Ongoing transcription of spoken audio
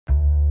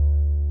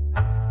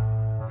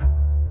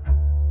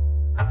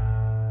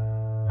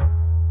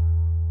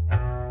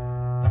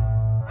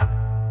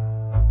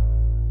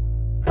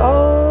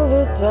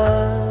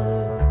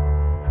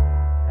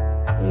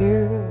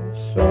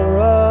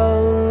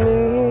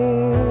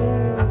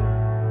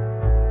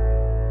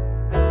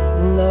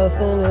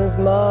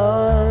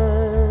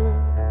mine.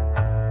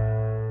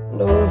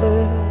 No,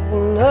 there's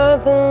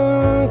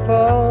nothing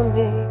for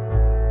me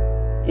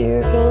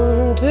you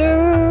can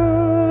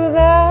do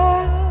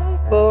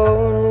that for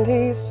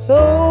only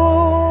so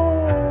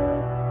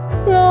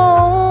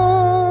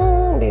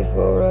long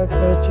before I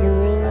cut you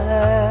in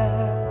half.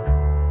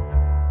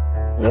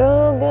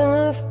 You're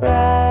gonna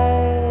fry,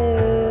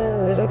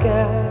 little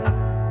cat.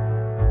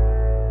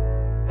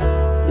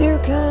 You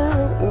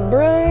can't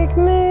break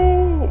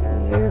me,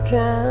 you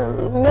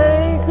can't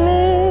make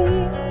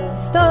me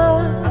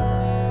stop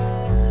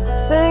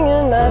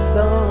singing my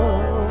song.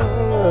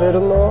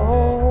 Little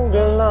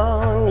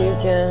Morgellons, you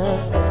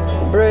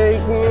can't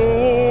break me.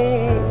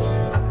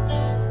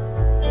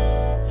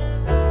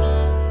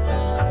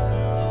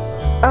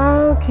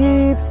 I'll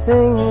keep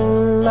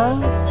singing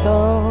my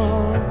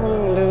song.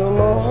 Little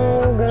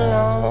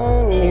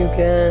Morgellons, you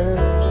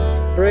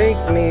can't break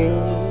me.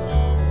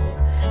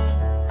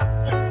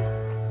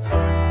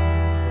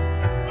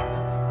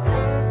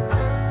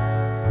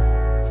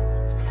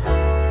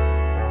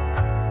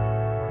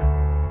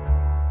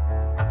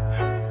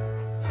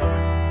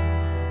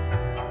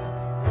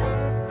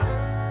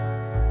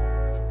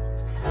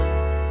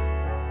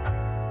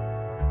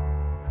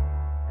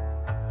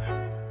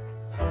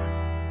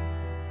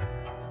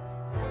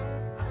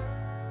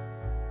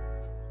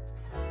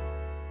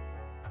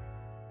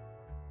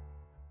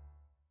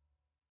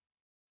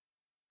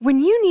 When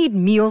you need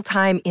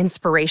mealtime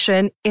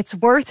inspiration, it's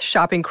worth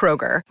shopping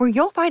Kroger, where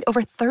you'll find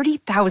over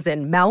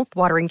 30,000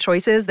 mouth-watering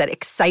choices that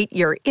excite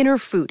your inner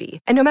foodie.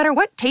 And no matter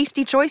what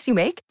tasty choice you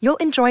make, you'll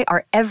enjoy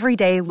our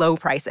everyday low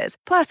prices,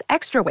 plus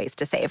extra ways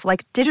to save,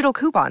 like digital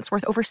coupons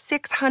worth over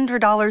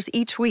 $600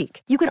 each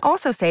week. You can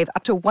also save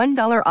up to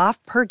 $1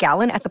 off per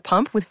gallon at the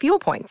pump with fuel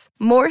points.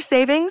 More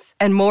savings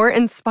and more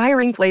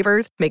inspiring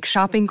flavors make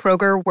shopping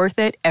Kroger worth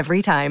it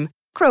every time.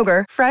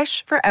 Kroger,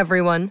 fresh for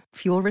everyone.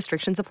 Fuel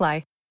restrictions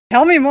apply.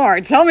 Tell me more.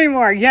 Yes,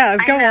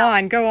 go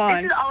on.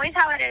 This is always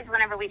how it is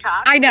whenever we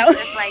talk. I know.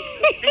 It's like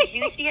the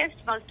juiciest,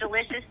 most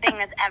delicious thing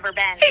that's ever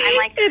been. I'm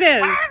like, it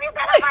is. Why have you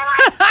been in my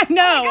life? I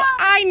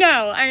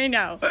know. I'm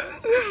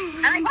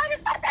like,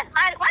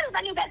 why does my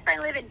new best friend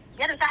live in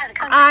the other side of the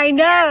country? I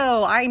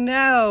know.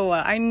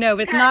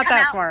 It's not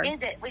that far.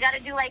 Visit. We got to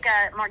do like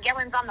a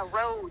Morgellons on the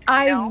road.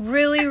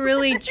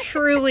 Really,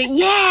 truly.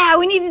 Yeah,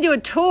 we need to do a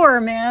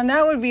tour, man.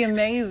 That would be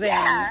amazing.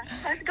 Yeah,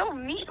 let's go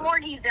meet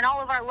Morgies in all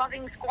of our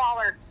loving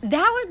squalor.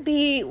 That would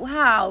be,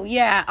 wow,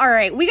 yeah. All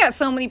right, we got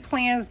so many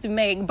plans to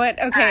make, but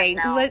okay,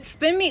 let's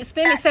spin me. So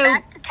that's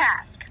the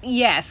task.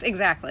 Yes,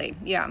 exactly,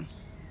 yeah.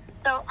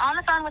 So on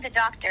the phone with a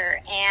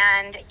doctor,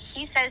 and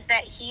he says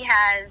that he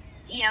has,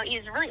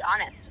 he's really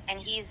honest,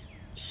 and he's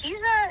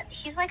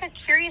like a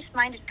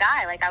curious-minded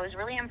guy. Like, I was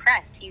really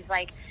impressed. He's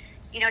like,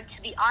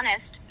 to be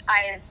honest,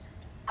 I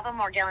have a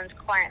Morgellons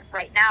client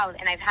right now,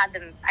 and I've had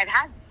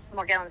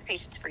Morgellons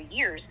patients for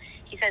years.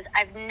 He says,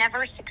 I've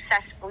never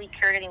successfully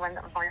cured anyone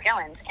with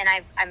Morgellons, and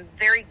I'm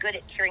very good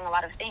at curing a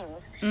lot of things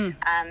in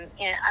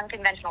an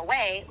unconventional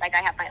way. Like,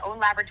 I have my own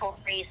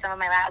laboratory, some of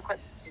my lab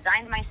equipment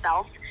designed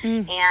myself,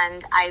 and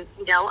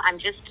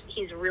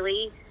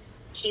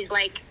he's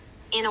like,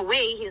 in a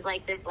way, he's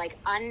like this, like,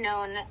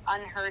 unknown,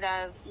 unheard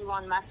of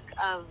Elon Musk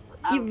of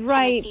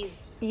right,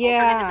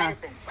 yeah,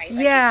 medicine, right?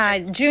 Like, yeah,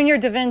 Junior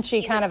Da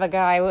Vinci kind of a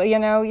guy,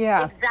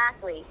 yeah.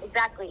 Exactly,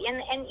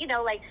 and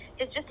like,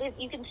 it's just,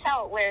 you can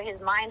tell where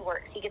his mind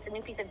works. He gets a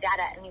new piece of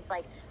data, and he's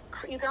like,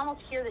 you can almost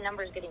hear the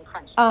numbers getting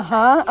crunched.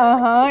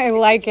 I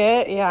like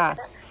it, yeah.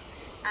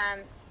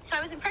 So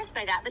I was impressed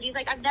by that, but he's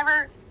like, I've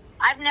never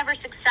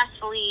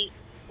successfully,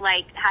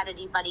 like, had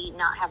anybody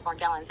not have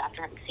Morgellons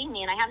after having seen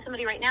me, and I have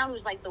somebody right now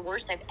who's, like, the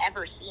worst I've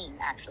ever seen,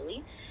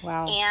 actually.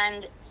 Wow.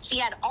 And he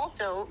had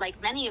also,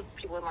 like many of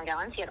people with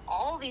Morgellons, he had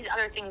all these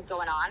other things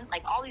going on,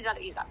 like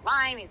he's got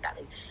Lyme, he's got,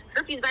 like,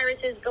 herpes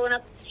viruses going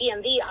up,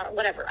 CMV,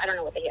 whatever, I don't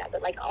know what they have,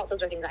 but, like, all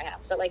those are things I have.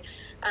 So, like,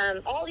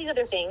 all these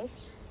other things,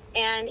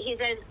 and he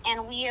says,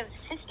 and we have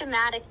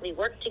systematically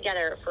worked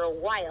together for a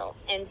while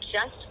and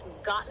just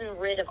gotten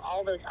rid of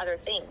all those other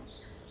things.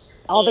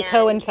 All the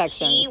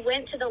co-infections. He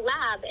went to the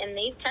lab, and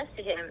they've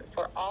tested him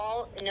for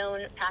all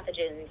known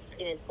pathogens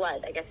in his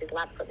blood. I guess his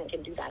lab equipment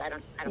can do that. I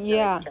don't know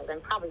the details. I'm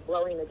probably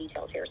blowing the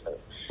details here. So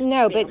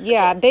no, but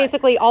yeah,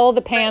 basically all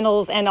the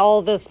panels and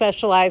all the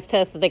specialized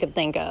tests that they could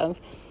think of.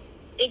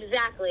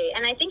 Exactly.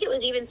 And I think it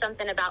was even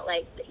something about,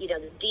 like, the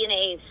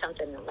DNA,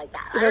 something like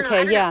that. I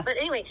don't know. But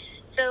anyway,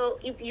 so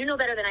you know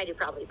better than I do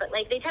probably, but,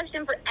 like, they tested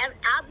him for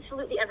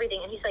absolutely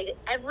everything, and he's like,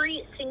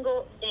 every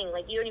single thing,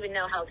 like, you don't even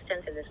know how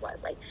extensive this was,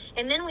 like,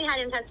 and then we had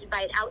him tested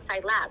by an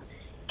outside lab,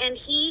 and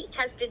he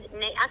tested,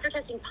 after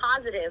testing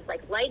positive,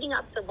 like, lighting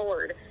up the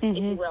board, if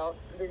you will,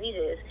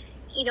 diseases,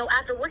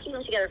 after working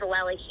them together for a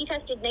while, like, he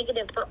tested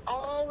negative for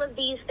all of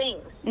these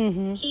things.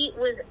 He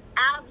was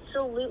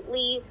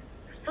absolutely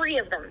free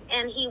of them,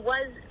 and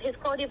his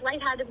quality of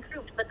life had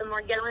improved, but the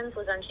Morgellons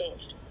was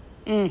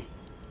unchanged.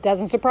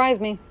 Doesn't surprise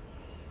me.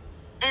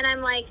 And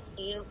I'm like,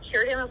 you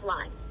cured him of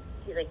Lyme?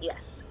 He's like, yes.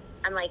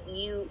 I'm like,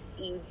 he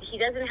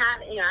doesn't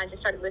have, I just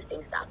started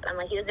listing stuff. I'm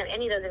like, he doesn't have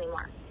any of those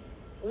anymore.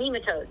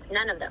 nematodes,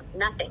 none of them,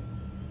 nothing.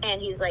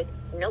 And he's like,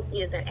 nope,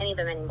 he doesn't have any of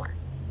them anymore.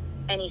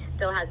 And he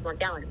still has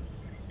Morgellons.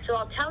 So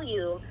I'll tell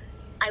you,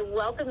 I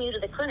welcome you to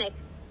the clinic,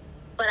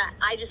 but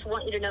I just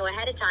want you to know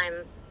ahead of time,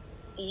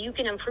 you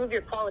can improve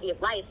your quality of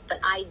life, but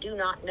I do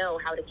not know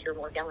how to cure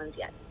Morgellons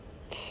yet.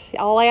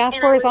 All I ask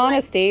for is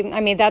honesty. Like, I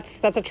mean,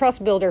 that's a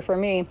trust builder for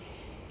me.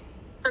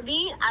 For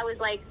me, I was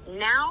like,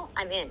 now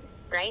I'm in,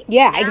 right?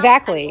 Yeah, now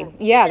exactly.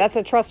 Yeah, that's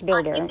a trust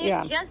builder. If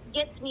yeah. it just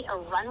gets me a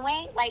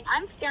runway, like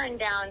I'm staring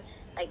down,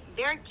 like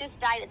Derek just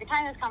died. At the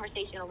time of this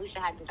conversation, Alicia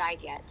hadn't died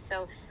yet.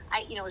 So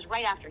it was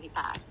right after he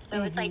passed.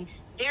 So it's like,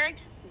 Derek's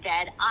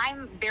dead.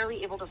 I'm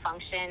barely able to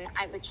function.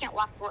 I can't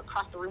walk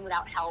across the room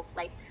without help.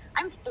 Like,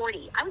 I'm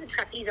 40. I was a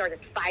trapeze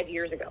artist 5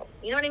 years ago.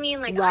 You know what I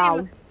mean? Like, wow.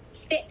 I'm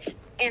fit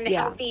and a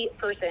healthy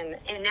person,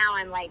 and now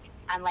I'm like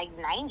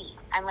 90.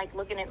 I'm like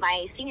looking at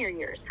my senior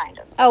years, kind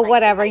of. Oh, like,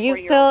 whatever. You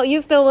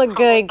still look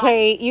good,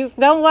 Kate. You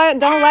don't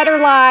let her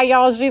lie,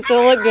 y'all. She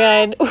still look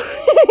good.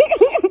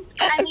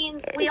 I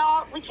mean, we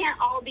can't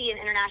all be an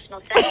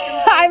international citizen.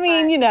 I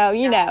mean, you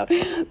know.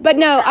 But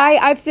no,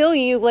 I feel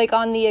you, like,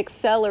 on the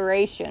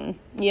acceleration,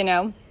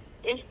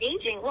 It's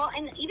aging. Well,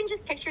 and even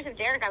just pictures of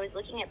Derek, I was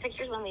looking at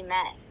pictures when we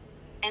met,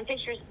 and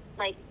pictures,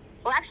 like,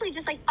 well, actually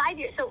just like 5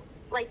 years, so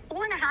like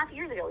 4.5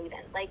 years ago even,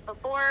 like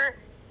before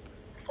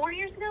 4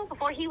 years ago,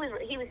 before he was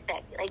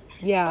sick, like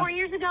 4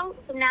 years ago,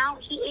 so now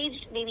he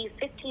aged maybe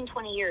 15,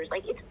 20 years.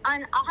 Like, it's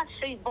I'll have to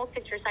show you both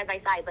pictures side by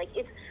side. Like,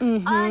 it's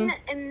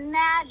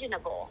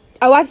unimaginable.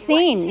 Oh, I've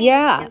seen,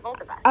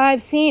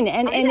 I've seen,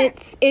 and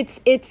it's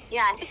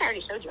yeah, I think I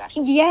already showed you,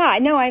 actually. Yeah,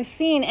 no, I've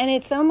seen, and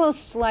it's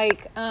almost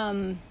like,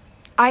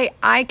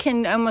 I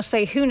can almost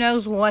say, who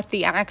knows what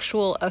the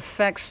actual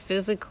effects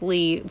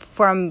physically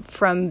from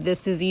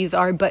this disease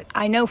are, but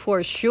I know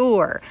for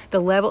sure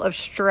the level of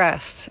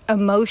stress,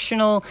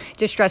 emotional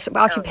distress,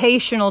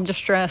 occupational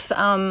distress,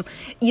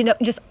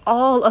 just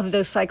all of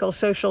those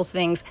psychosocial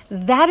things,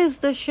 that is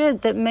the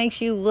shit that makes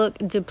you look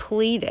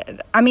depleted.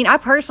 I mean, I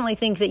personally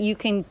think that you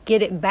can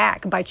get it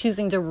back by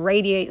choosing to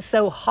radiate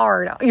so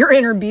hard your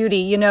inner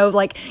beauty,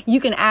 like you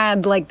can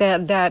add like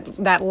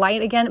that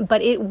light again,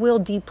 but it will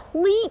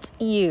deplete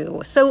you.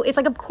 So it's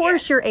like, of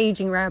course you're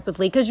aging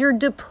rapidly because you're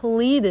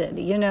depleted,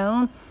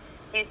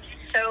 It's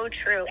so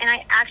true. And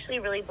I actually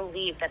really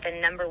believe that the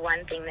number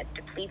one thing that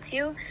depletes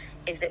you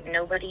is that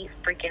nobody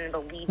freaking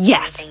believes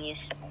anything you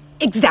say.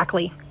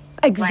 Exactly.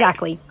 Like,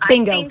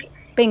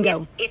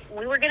 Bingo. If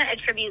we were going to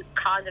attribute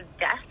cause of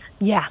death,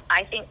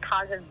 I think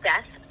cause of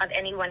death of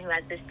anyone who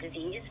has this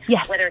disease,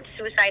 whether it's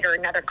suicide or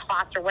another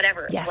clot or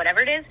whatever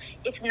it is,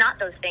 it's not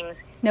those things.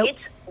 Nope. It's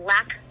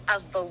lack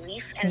of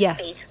belief and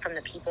faith from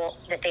the people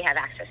that they have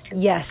access to.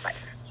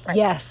 Yes.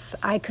 Yes,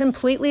 I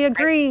completely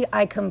agree.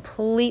 I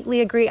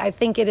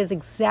think it is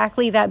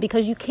exactly that,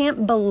 because you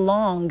can't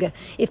belong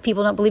if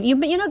people don't believe you.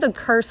 But the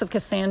curse of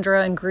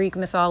Cassandra in Greek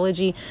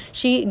mythology,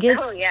 she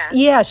gets,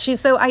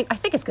 I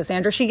think it's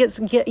Cassandra. She gets,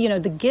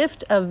 the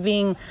gift of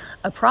being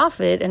a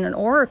prophet and an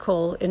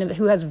oracle and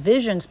who has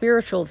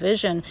spiritual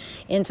vision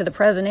into the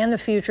present and the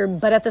future.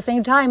 But at the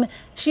same time,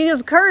 she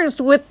is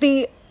cursed with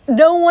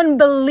no one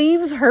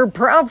believes her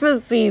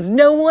prophecies.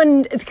 No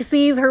one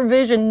sees her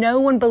vision. No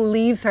one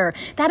believes her.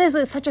 That is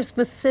such a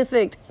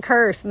specific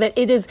curse that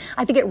it is,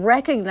 I think it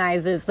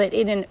recognizes that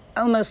in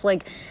almost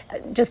like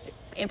just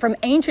from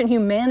ancient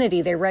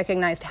humanity, they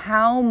recognized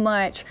how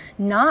much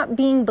not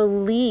being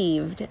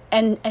believed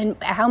and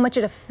how much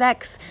it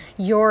affects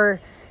it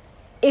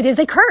is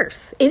a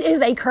curse. It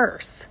is a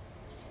curse.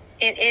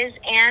 It is,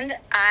 and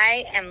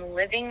I am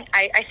living,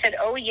 I said,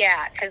 oh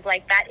yeah, because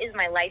like that is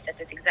my life at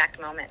this exact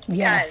moment.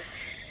 Yes.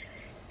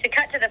 Because to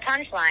cut to the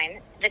punchline,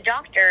 the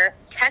doctor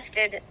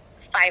tested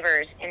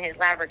fibers in his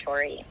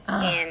laboratory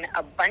in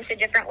a bunch of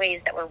different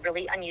ways that were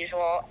really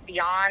unusual,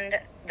 beyond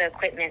the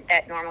equipment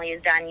that normally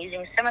is done,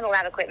 using some of the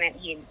lab equipment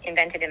he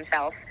invented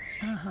himself.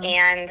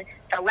 And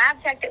the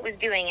lab tech that was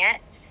doing it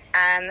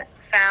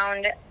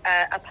found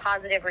a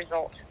positive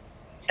result.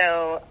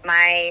 So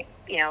my,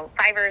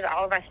 fibers,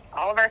 all of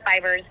our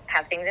fibers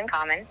have things in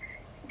common.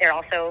 They're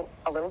also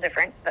a little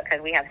different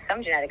because we have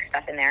some genetic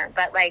stuff in there.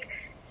 But like,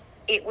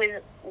 it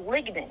was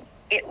lignin.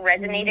 It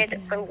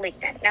resonated for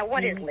lignin. Now,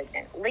 what is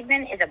lignin?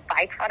 Lignin is a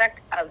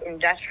byproduct of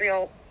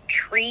industrial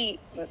tree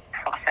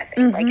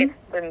processing. Like, it's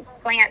when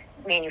plant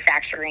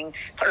manufacturing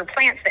or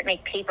plants that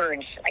make paper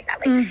and shit like that.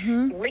 Like,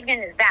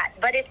 lignin is that.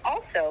 But it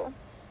also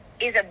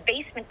is a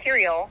base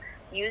material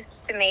used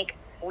to make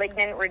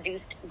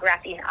lignin-reduced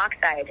graphene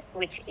oxide,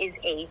 which is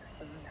a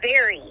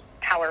very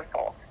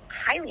powerful,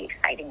 highly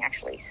exciting,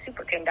 actually,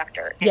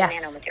 superconductor and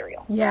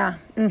nanomaterial. Yeah.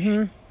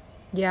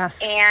 Yes.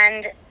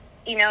 And,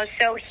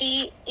 so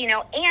he,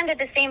 and at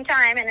the same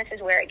time, and this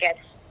is where it gets,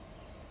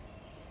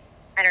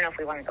 I don't know if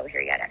we want to go here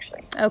yet,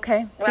 actually.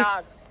 Okay.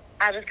 Well,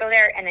 I'll just go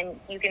there, and then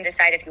you can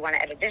decide if you want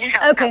to edit it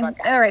out. Okay.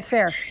 All right,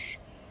 fair.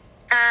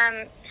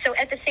 So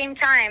at the same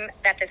time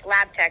that this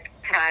lab tech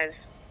has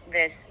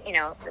this,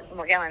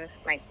 Morgellons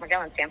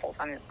samples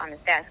on his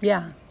desk.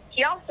 Yeah.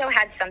 He also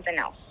had something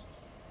else,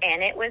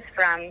 and it was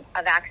from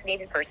a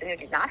vaccinated person who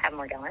did not have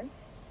Morgellons,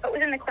 but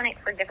was in the clinic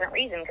for a different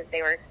reason because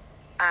they were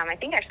I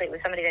think actually it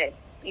was somebody that had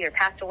either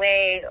passed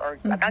away or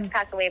about to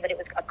pass away, but it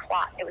was a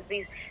clot. It was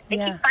these, they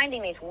keep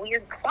finding these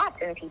weird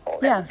clots in people.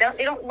 That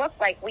they don't look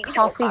like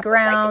coffee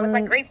ground. They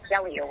look like grape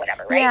jelly or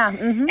whatever, right? Yeah.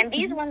 And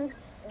these ones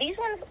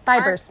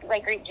fibers aren't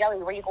like grape jelly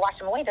where you can wash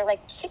them away. They're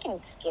like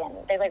chicken skin.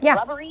 They're like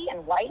rubbery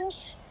and whitish.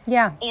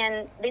 Yeah.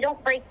 And they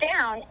don't break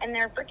down, and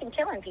they're freaking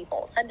killing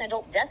people. Sudden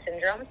adult death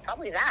syndrome is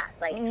probably that.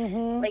 Like,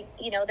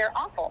 they're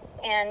awful.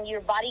 And your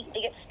body,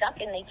 they get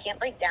stuck, and they can't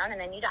break down, and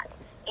then you die.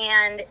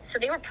 And so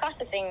they were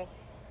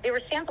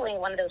sampling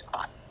one of those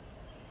clots.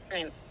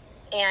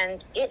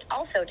 And it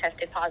also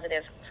tested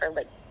positive for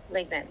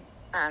lignin,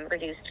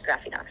 reduced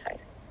graphene oxide.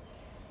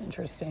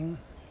 Interesting.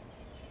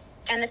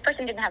 And this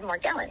person didn't have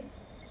Morgellons.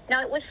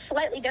 Now, it was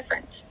slightly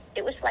different.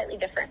 The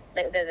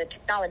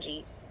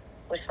technology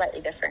was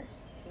slightly different.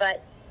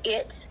 But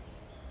it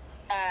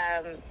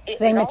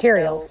same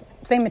materials.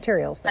 Same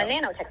materials, though. A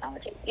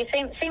nanotechnology.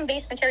 Same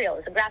base material.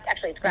 It's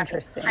graphene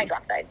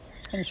hydroxide.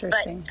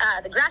 Interesting.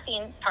 But the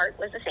graphene part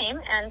was the same.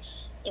 And,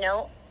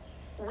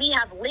 we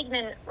have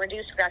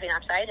lignin-reduced graphene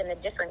oxide, and the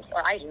difference,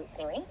 or I do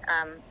anyway.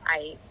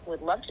 I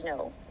would love to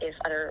know if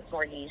other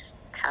Morgies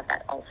have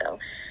that also.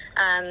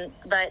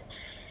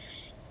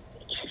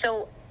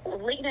 So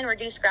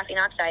lignin-reduced graphene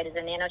oxide is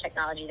a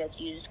nanotechnology that's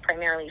used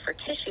primarily for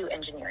tissue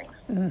engineering.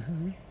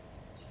 Mm-hmm.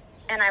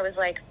 And I was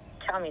like,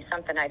 tell me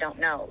something I don't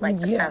know, like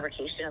the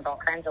fabrication of all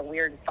kinds of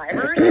weird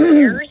fibers and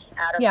hairs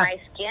out of my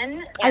skin.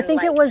 And I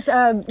think it was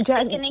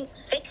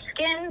thick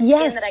skin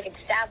that I could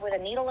stab with a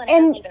needle and it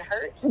doesn't even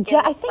hurt.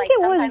 I think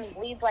it was sometimes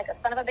bleeds like a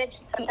son of a bitch.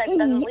 Sometimes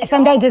doesn't bleed.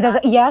 Sometimes it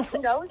doesn't. Yes. Who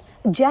knows?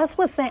 Jess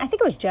was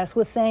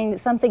saying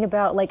something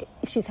about like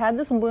she's had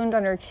this wound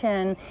on her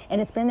chin and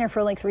it's been there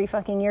for like 3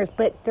 fucking years.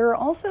 But there are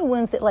also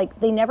wounds that like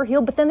they never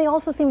heal, but then they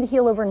also seem to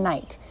heal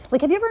overnight. Like,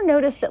 have you ever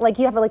noticed that like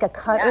you have like a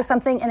cut or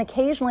something, and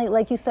occasionally,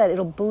 like you said,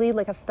 it'll bleed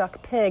like a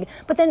stuck pig.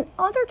 But then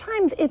other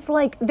times it's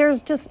like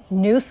there's just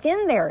new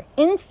skin there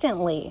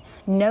instantly,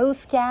 no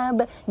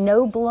scab,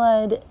 no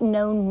blood,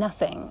 no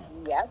nothing.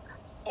 Yep.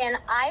 And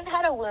I've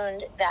had a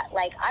wound that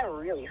like I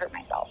really hurt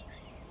myself.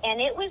 And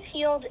it was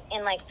healed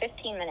in like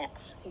 15 minutes.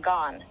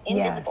 Gone.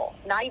 Invisible.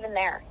 Not even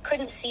there.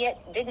 Couldn't see it.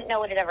 Didn't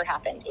know it had ever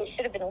happened. It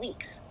should have been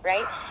weeks,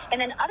 right? And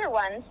then other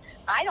ones,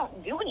 I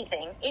don't do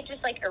anything. It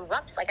just like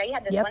erupts. Like I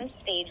had this one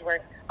stage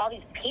where all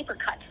these paper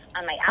cuts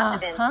on my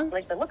abdomen,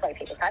 like they look like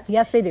paper cuts.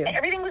 Yes, they do. And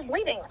everything was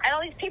bleeding. I had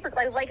all these paper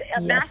cuts, like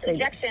a mass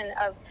injection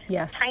of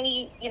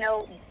tiny,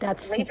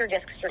 laser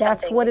discs or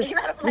that's something. What it's,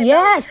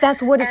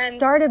 that's what it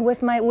started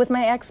with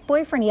my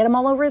ex-boyfriend. He had them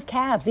all over his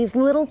calves. These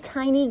little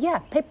tiny,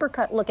 paper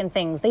cut looking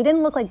things. They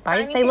didn't look like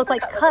bites. They look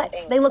like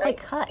cuts. They look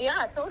like cuts.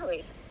 Yeah,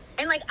 totally.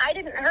 And, like, I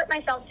didn't hurt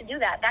myself to do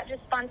that. That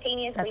just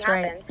spontaneously happened.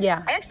 Right.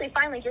 Yeah. I actually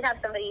finally did have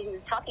somebody who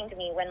was talking to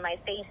me when my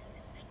face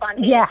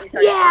spontaneously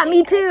started. Yeah,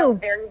 me too. I felt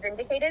very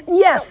vindicated.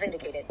 Yes. I felt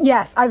vindicated.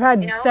 Yes, I've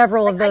had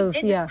several of those.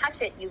 I didn't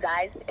touch it, you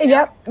guys.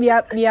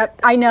 Yep.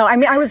 I know. I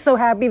mean, I was so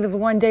happy this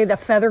one day the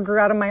feather grew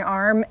out of my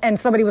arm and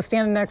somebody was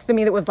standing next to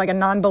me that was like a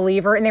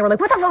non-believer and they were like,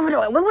 what the fuck?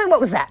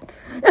 What was that?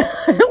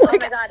 Oh my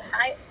God.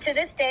 To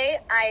this day,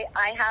 I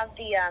have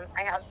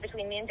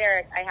between me and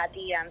Derek, I had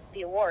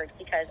the award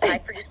because I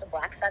produced a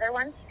black feather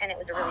once and it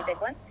was a really big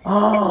one.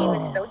 And he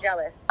was so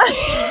jealous. He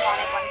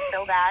wanted one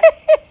so bad.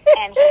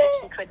 And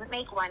he couldn't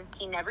make one.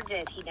 He never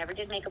did. He never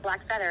did make a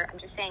black feather. I'm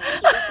just saying, he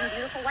has some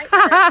beautiful white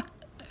feathers.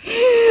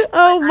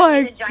 Oh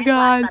my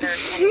God.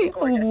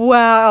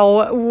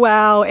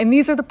 Wow. And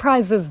these are the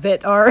prizes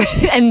that are,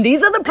 and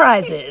these are the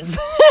prizes.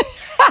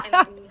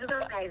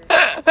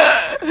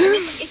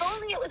 If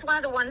only it was one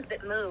of the ones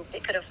that moved,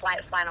 it could have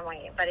flown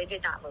away, but it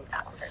did not move,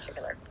 that one in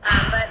particular.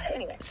 But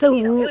anyway. So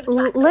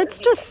let's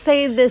just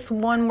say this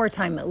one more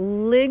time.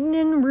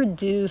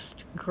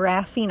 Lignin-reduced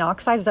graphene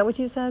oxide, is that what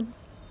you said?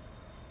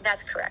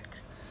 That's correct.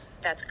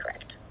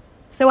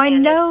 So I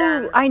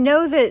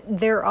know that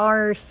there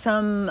are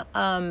some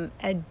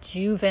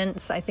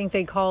adjuvants, I think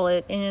they call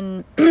it,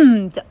 in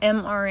the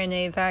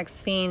mRNA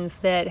vaccines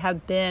that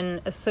have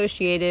been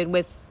associated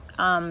with,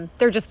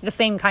 they're just the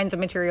same kinds of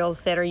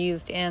materials that are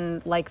used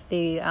in like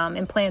the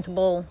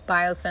implantable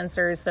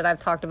biosensors that I've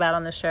talked about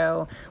on the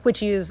show,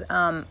 which use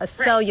a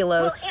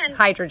cellulose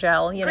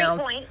hydrogel, Great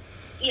point.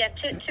 Yeah,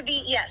 to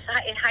be, yes,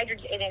 it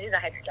is a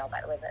hydrogel,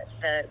 by the way,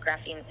 the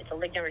graphene, it's a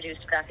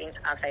lignin-reduced graphene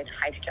oxide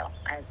hydrogel.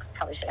 I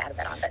probably should have added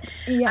that on, but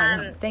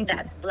thank you.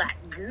 That's black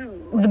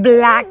goo. The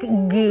black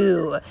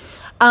goo.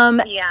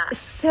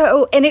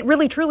 So, and it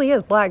really truly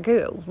is black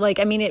goo. Like,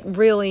 I mean, it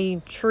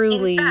really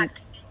truly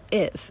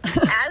is.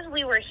 As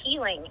we were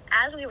healing,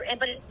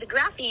 but the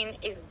graphene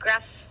is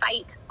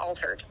graphite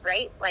altered,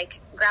 right? Like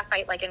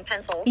graphite, like in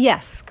pencil.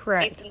 Yes,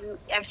 correct.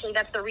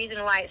 That's the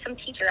reason why, some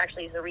teacher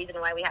actually is the reason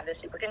why we have this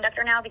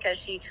superconductor now, because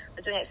she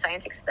was doing a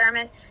science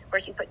experiment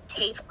where she put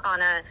tape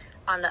on a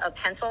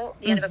pencil,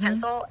 the end of a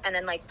pencil, and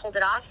then like pulled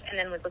it off, and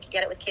then was looking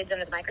at it with kids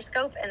under the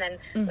microscope, and then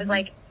was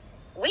like,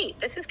 wait,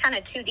 this is kind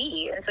of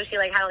 2D. And so she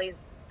like had all these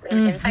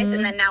insights,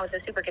 and then now it's a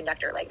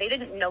superconductor. Like they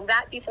didn't know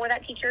that before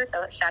that teacher,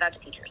 so shout out to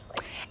teachers.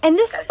 Like, And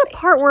this is the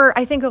part where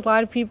I think a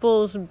lot of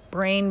people's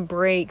brain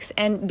breaks.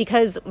 And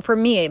because for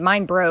me,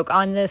 mine broke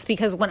on this,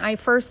 because when I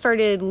first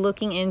started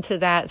looking into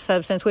that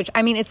substance, which,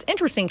 I mean, it's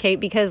interesting, Kate,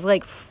 because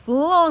like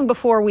long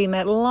before we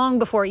met, long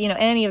before, you know,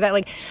 any of that,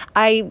 like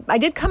I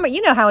did come,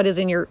 you know how it is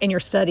in your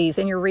studies,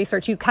 in your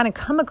research, you kind of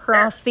come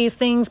across these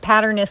things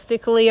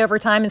patternistically over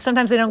time. And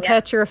sometimes they don't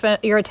catch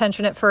your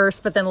attention at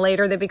first, but then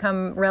later they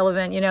become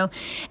relevant, you know.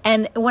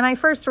 And when I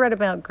first read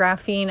about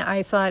graphene,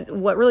 I thought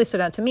what really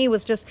stood out to me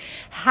was just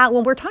how,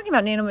 when we're talking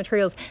about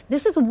nanomaterials,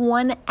 this is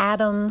one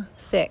atom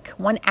thick.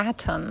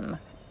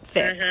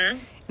 Mm-hmm.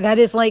 That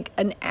is like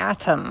an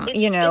atom,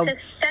 you know.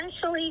 It's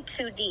essentially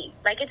 2D.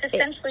 Like, it's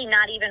essentially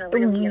not even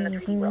really in the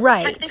 3D world.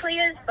 Right. It technically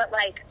is, but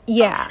like,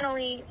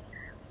 functionally...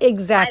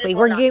 Exactly.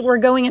 We're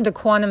going into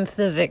quantum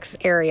physics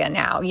area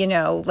now, you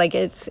know, like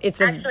it's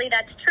actually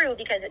that's true,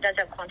 because it does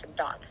have quantum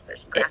dots. There's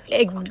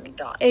graphene quantum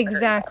dots.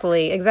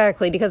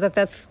 Exactly. Because at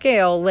that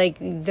scale, like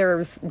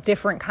there's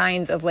different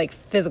kinds of like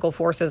physical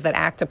forces that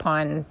act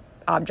upon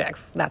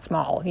objects that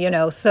small, you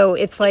know. So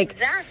it's like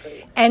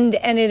and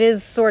it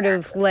is sort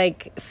of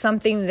like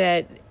something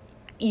that,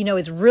 you know,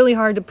 it's really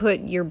hard to put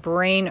your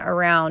brain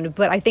around,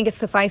 but I think it's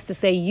suffice to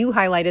say you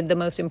highlighted the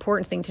most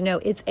important thing to know.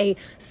 It's a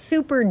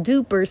super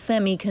duper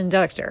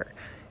semiconductor.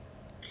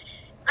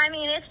 I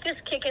mean, it's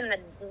just kicking the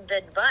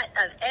butt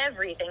of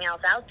everything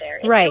else out there.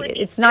 Right.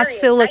 It's not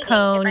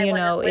silicone, you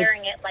know. It's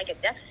wearing it like a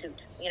death suit,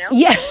 you know?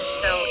 Yeah. So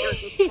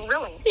it was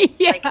thrilling.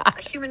 Like a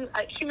human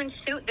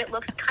suit that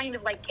looks kind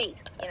of like Kate,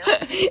 you know?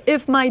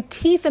 If my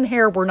teeth and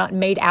hair were not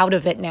made out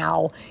of it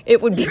now,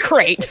 it would be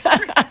great.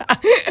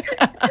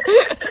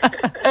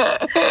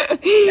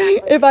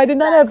 If I did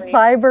not have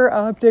fiber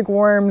optic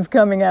worms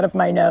coming out of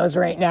my nose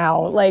right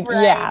now, like,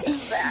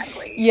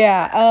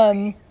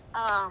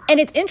 and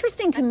it's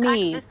interesting to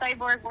me. The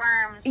cyborg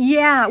worms.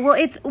 Yeah, well,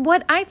 it's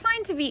what I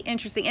find to be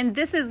interesting, and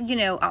this is, you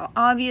know,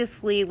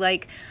 obviously,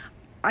 like,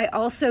 I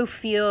also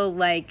feel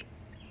like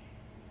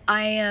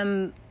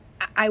I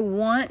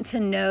want to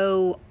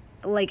know,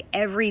 like,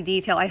 every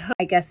detail.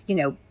 I guess, you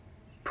know,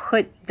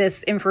 put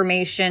this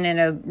information in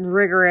a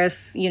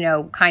rigorous, you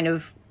know, kind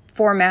of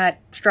format,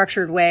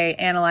 structured way,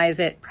 analyze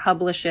it,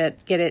 publish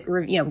it, get it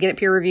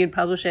peer reviewed,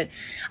 publish it.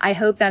 I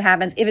hope that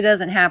happens. If it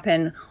doesn't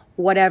happen,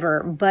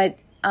 whatever. But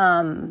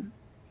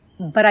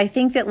I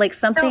think that like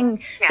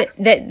something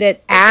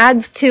that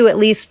adds to, at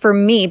least for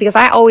me, because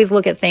I always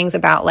look at things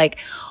about like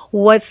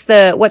what's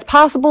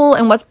possible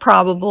and what's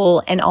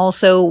probable, and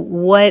also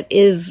what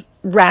is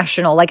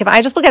rational. Like if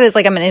I just look at it as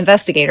like I'm an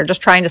investigator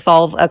just trying to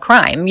solve a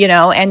crime, you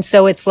know? And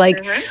so it's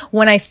like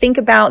when I think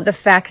about the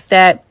fact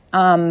that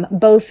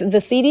both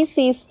the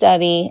CDC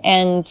study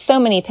and so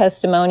many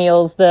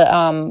testimonials,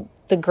 the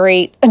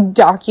great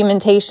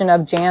documentation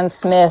of Jan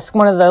Smith,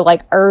 one of the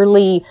like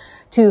early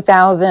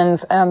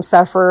 2000s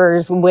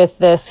sufferers with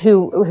this,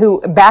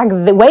 who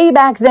way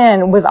back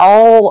then was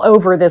all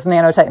over this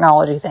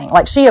nanotechnology thing.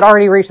 Like she had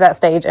already reached that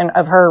stage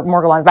of her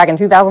Morgellons back in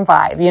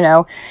 2005, you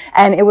know,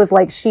 and it was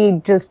like she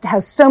just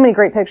has so many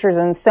great pictures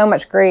and so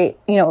much great,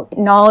 you know,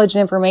 knowledge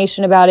and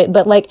information about it.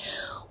 But like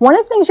one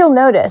of the things you'll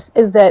notice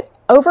is that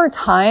over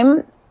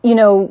time, you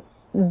know,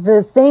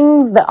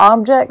 the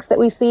objects that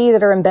we see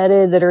that are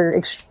embedded, that are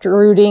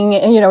extruding,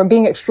 you know,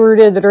 being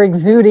extruded, that are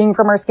exuding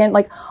from our skin,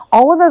 like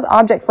all of those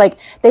objects, like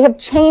they have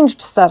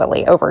changed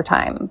subtly over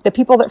time. The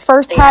people that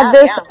first had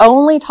this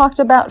only talked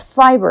about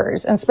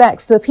fibers and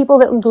specks. The people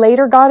that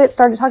later got it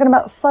started talking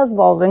about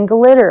fuzzballs and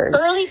glitters.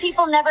 Early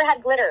people never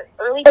had glitter.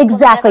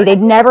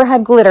 They'd never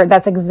had glitter.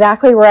 That's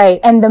exactly right.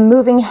 And the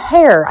moving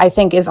hair, I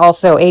think, is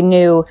also a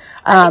new,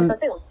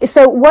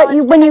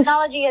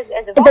 technology has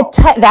evolved.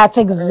 That's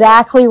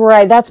exactly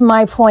right. That's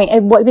my point.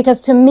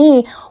 Because to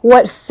me,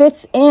 what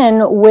fits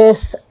in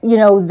with, you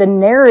know, the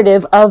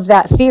narrative of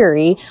that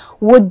theory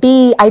would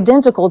be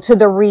identical to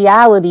the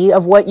reality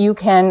of what you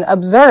can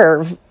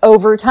observe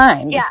over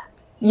time. Yeah.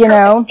 You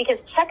know? Because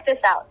check this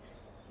out.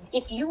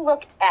 If you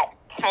look at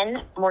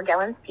 10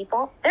 Morgellons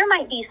people, there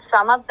might be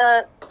some of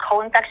the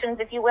co-infections,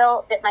 if you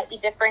will, that might be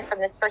different from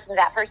this person to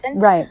that person.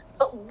 Right.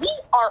 But we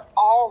are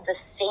all the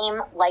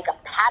same, like a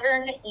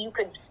pattern you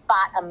could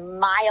spot a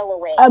mile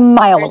away.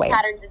 There's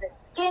patterns in the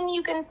skin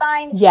you can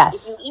find.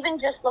 Yes. If you even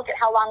just look at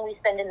how long we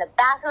spend in the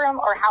bathroom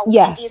or how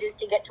easy it is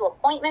to get to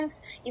appointments,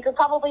 you could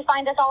probably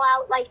find us all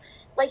out. Like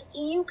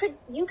you could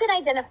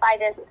identify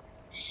this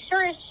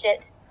sure as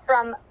shit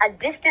from a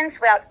distance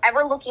without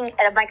ever looking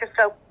at a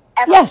microscope.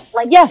 Ever. Yes.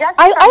 I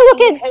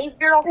look at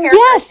behavioral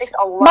characteristics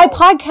alone, my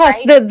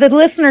podcast, right? the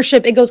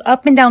listenership, it goes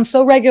up and down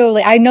so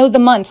regularly. I know the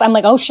months. I'm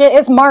like, oh shit,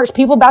 it's March.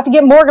 People about to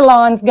get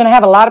Morgellons. Gonna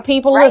have a lot of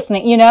people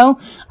listening, you know?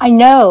 I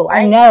know.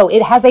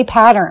 It has a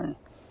pattern.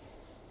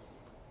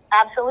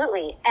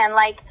 Absolutely. And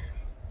like,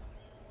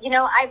 you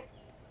know,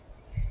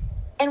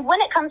 and when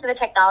it comes to the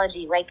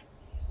technology, like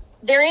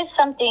there is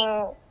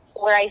something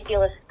where I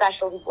feel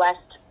especially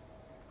blessed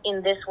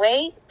in this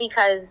way,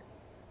 because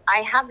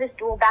I have this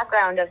dual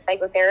background of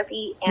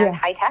psychotherapy and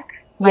high tech.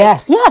 Like,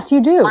 yes, you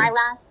do. I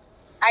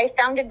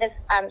founded this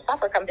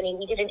software company.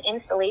 We did an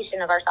installation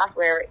of our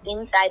software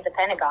inside the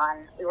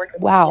Pentagon. We worked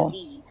with DoD.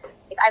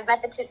 I've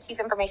met the chief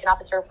information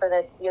officer for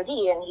the DOD,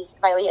 and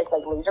by the way, he has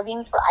like laser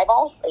beams for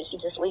eyeballs. Like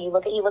when he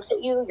looks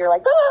at you, you're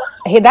like, oh.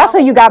 Hey, that's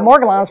who you got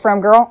Morgellons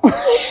from, girl.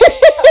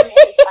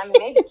 I'm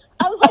amazing.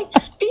 I was like,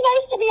 be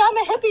nice to me, I'm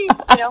a hippie,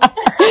 you know.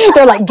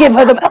 They're like,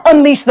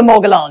 unleash the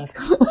Morgellons.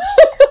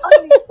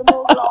 Unleash the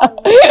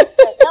Morgellons.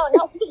 No,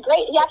 he was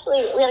great. He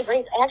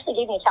actually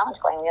gave me a challenge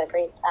coin. We had a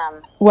great,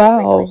 great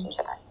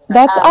relationship.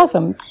 That's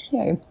awesome.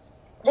 Yay.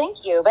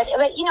 Thank you. But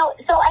you know,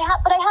 so I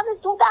have this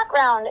dual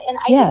background, and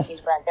I didn't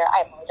use right there.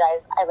 I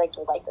apologize. I like to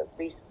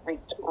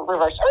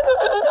reverse.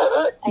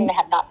 I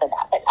have not said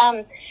that, but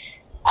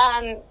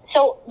I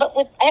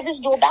have this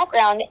dual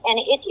background, and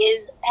it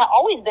has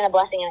always been a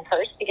blessing and a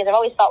curse, because I've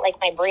always felt like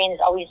my brain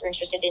is always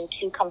interested in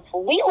two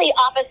completely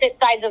opposite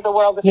sides of the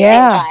world at the same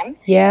time.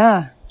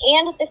 Yeah.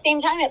 And at the same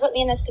time, it put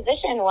me in this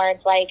position where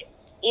it's like,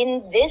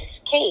 in this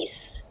case,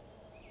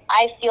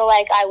 I feel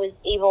like I was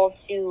able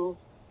to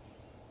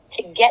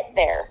get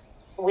there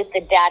with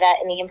the data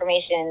and the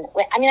information.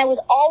 I mean, I was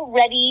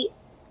already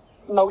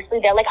mostly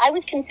there. Like, I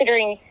was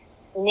considering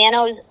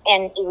nanos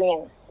and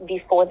aliens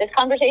before this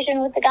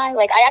conversation with the guy.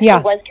 Like, I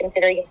actually was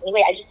considering it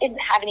anyway. I just didn't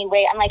have any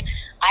way. I'm like,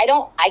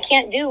 I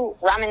can't do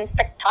ramen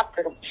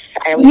spectacular.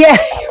 Yeah,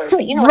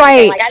 but you know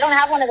right. Like, I don't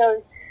have one of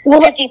those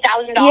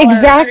 $50,000,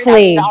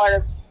 exactly.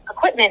 $100,000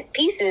 equipment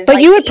pieces.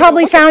 But you had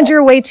probably found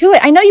your way to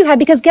it. I know you had,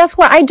 because guess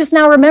what? I just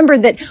now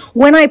remembered that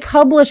when I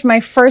published my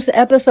first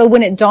episode,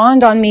 when it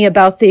dawned on me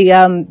about the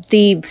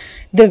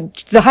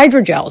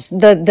hydrogels,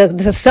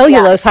 the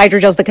cellulose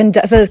hydrogels,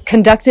 the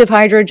conductive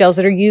hydrogels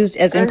that are used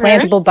as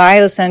implantable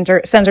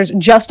biosensors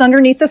just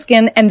underneath the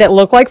skin and that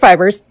look like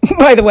fibers,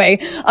 by the way,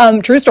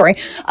 true story,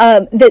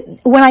 that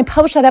when I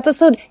published that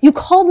episode, you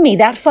called me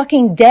that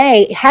fucking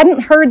day,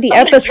 hadn't heard the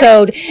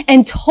episode,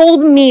 and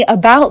told me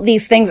about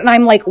these things. And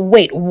I'm like,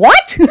 wait,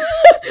 what?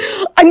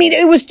 I mean,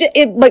 it was just,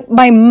 like,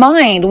 my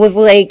mind was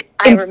like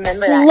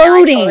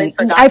imploding.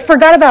 I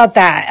forgot about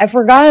that.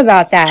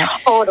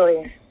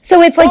 Totally.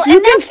 So it's like,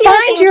 you can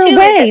find your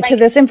way to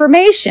this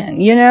information,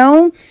 you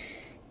know?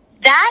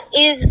 That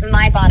is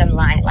my bottom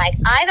line. Like,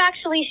 I've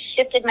actually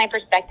shifted my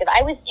perspective.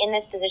 I was in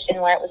this position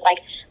where it was like,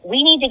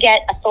 we need to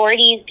get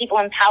authorities, people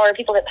in power,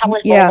 people that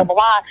publish, blah, blah, blah,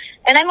 blah.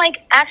 And I'm like,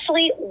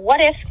 actually, what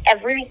if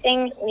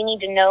everything we need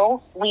to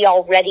know, we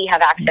already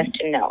have access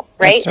to know,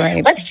 right? That's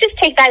right. Let's just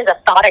take that as a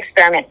thought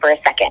experiment for a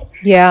second.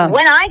 Yeah.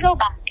 When I go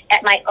back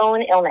at my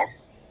own illness,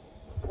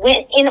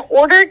 in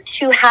order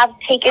to have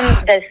taken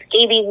the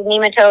scabies,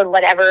 nematode,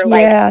 whatever,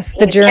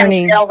 the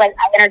journey, like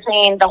I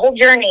entertained the whole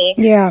journey.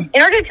 Yeah.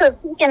 In order to have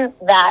taken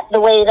that the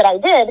way that I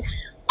did,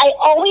 I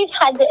always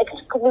had to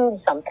exclude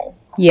something.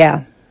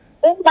 Yeah.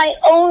 In my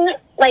own,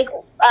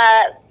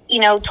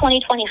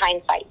 20/20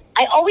 hindsight,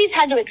 I always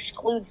had to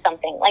exclude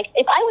something. Like,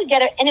 if I would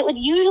get it, and it would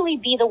usually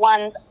be the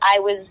ones I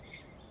was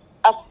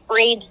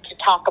afraid to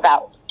talk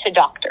about to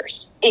doctors.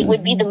 It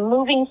would be the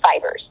moving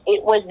fibers.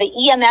 It was the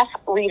EMF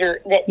reader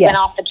that went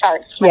off the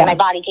charts when my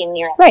body came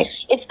near it. Right.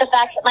 It's the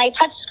fact that my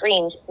touch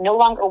screens no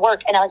longer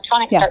work and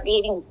electronics start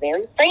behaving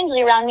very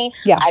strangely around me.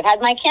 Yeah. I've had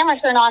my camera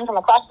turn on from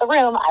across the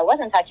room. I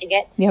wasn't touching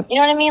it. Yep. You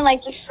know what I mean?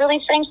 Like, just really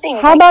strange things.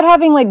 How about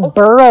having, like,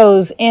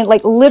 burrows in,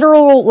 like,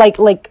 literal, like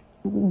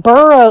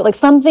burrow, like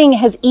something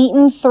has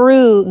eaten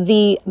through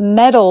the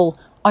metal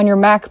on your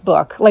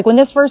MacBook. Like, when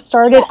this first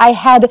started, I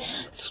had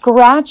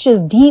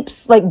scratches, deep,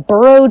 like,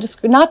 burrowed,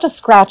 not just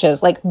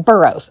scratches, like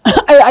burrows.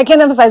 I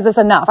can't emphasize this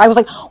enough. I was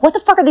like, what the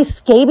fuck are these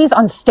scabies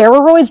on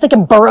steroids that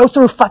can burrow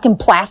through fucking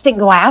plastic,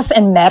 glass,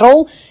 and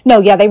metal?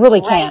 No, they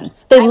really can.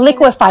 They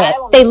liquefy it.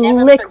 They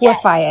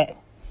liquefy it.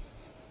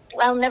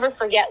 I'll never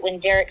forget when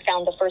Derek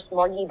found the first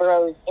Morgie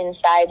burrows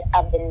inside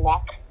of the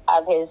neck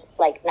of his,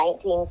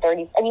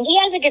 1930s. I mean, he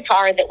has a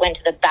guitar that went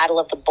to the Battle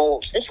of the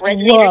Bulge. This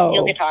resonator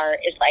steel guitar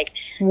is,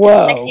 the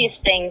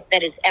sexiest thing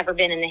that has ever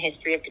been in the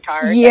history of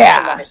guitars.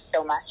 Yeah. I love it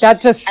so much.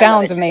 That just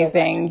sounds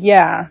amazing. So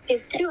yeah.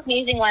 His two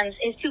amazing ones,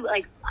 his two,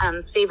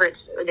 favorites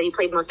that he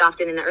played most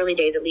often in the early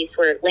days, at least,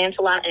 were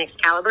Lancelot and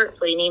Excalibur.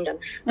 That's what he named them.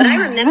 But I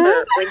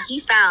remember when he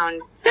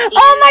found...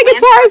 Oh, my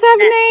guitars have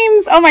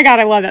names! Oh, my God,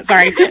 I love that.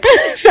 Sorry.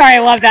 Sorry, I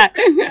love that.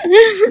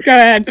 Go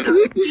ahead.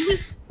 He was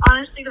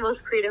honestly the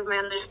most creative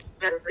man I've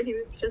ever. He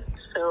was just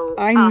so...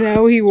 I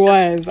know he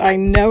was.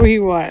 I'm so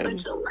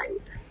right.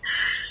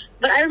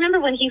 But I remember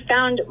when he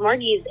found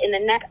Morgies in the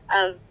neck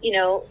of,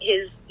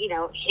 his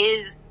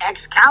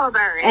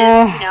Excalibur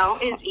and,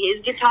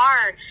 his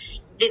guitar.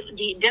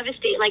 The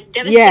devastated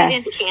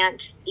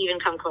can't even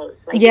come close.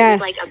 It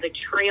was like a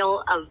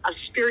betrayal of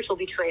spiritual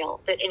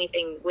betrayal that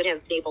anything would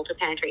have been able to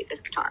penetrate this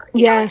guitar.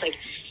 Yes.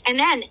 And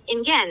then,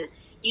 again,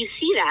 you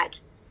see that,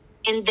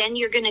 and then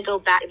you're going to go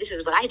back. This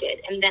is what I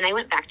did. And then I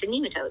went back to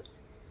nematodes.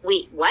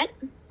 Wait, what?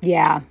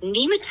 Yeah.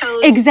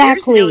 Nematodes.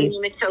 Exactly. There's no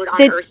nematode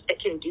on Earth that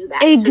can do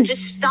that. Exactly. So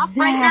just stop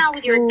right now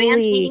with your advanced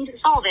needing to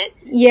solve it.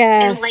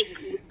 Yes.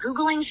 And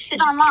Googling shit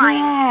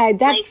online.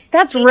 God,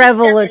 that's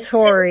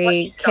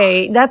revelatory,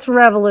 Kate. That's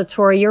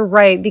revelatory. You're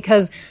right,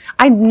 because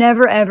I've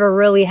never ever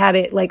really had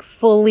it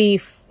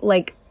fully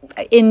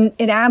in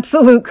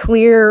absolute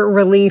clear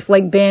relief,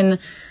 been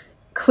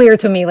clear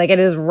to me, like it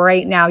is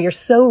right now. You're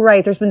so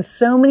right. There's been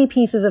so many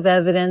pieces of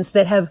evidence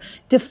that have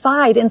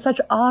defied in such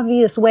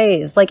obvious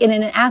ways, like in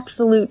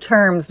absolute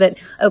terms that,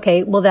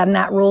 okay, well then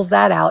that rules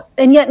that out.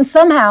 And yet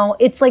somehow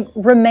it's like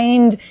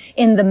remained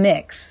in the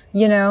mix,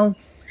 you know?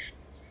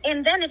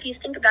 And then if you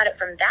think about it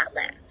from that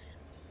lens,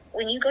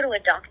 when you go to a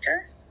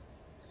doctor,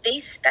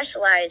 they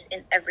specialize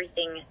in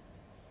everything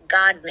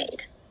God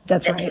made.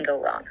 That's that right. Can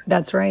go wrong.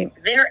 That's right.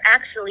 They're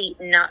actually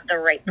not the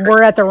right person.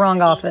 We're at the wrong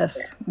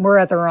office. We're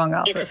at the wrong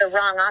office. It's the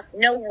wrong office.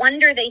 No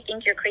wonder they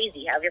think you're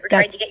crazy. Have you ever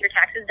tried to get your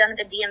taxes done at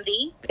the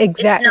DMV?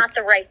 Exactly. It's not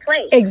the right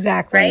place.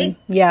 Exactly. Right?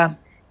 Yeah.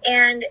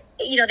 And,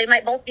 you know, they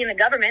might both be in the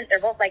government. They're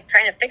both like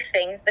trying to fix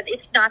things, but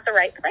it's not the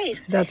right place.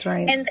 That's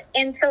right.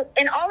 And so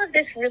all of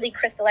this really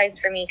crystallized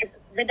for me, because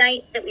the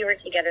night that we were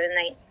together, the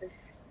night, this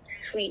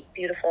sweet,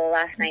 beautiful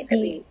last night that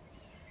we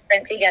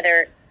spent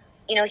together,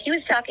 you know, he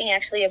was talking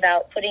actually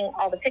about putting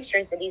all the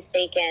pictures that he's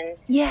taken,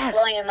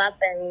 blowing them up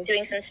and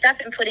doing some stuff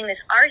and putting this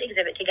art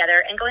exhibit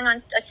together and going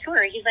on a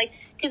tour. He's like,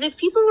 because if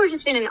people were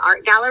just in an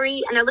art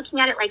gallery and they're looking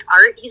at it like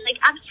art, he's like,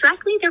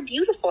 abstractly, they're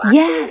beautiful. Actually.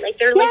 Yes. Like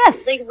they're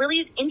like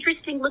really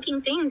interesting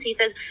looking things. He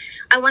says,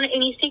 I want to,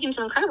 and he's taken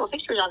some incredible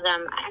pictures of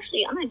them.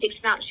 Actually, I'm going to dig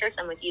some out and share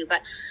some with you.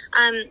 But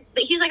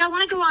he's like, I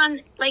want to go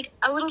on like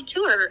a little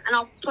tour and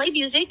I'll play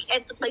music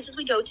at the places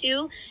we go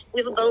to.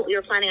 We have a boat we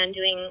were planning on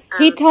doing.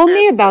 He told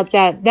me about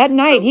that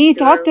night. He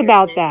talked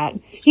about that.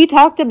 He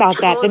talked about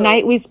that the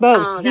night we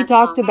spoke. He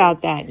talked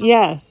about that.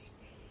 Yes.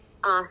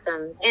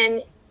 Awesome.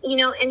 And, you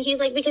know, and he's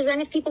like, because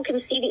then if people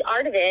can see the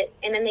art of it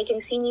and then they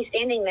can see me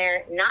standing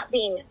there not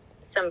being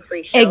some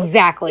free show.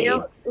 Exactly.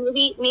 You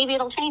know, maybe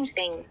it'll change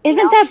things.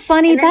 Isn't that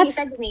funny? He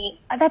said to me,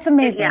 that's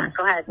amazing. Yeah,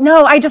 go ahead.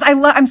 No,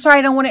 I'm sorry,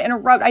 I don't want to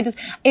interrupt.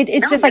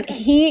 It's just like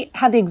he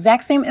had the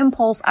exact same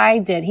impulse I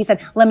did. He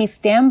said, let me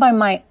stand by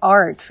my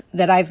art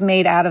that I've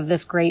made out of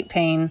this great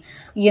pain,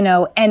 you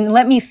know, and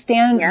let me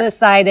stand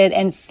beside it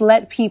and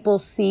let people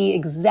see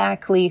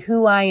exactly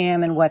who I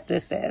am and what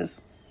this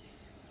is.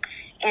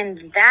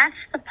 And that's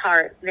the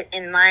part that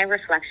in my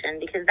reflection,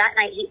 because that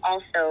night he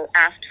also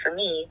asked for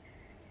me,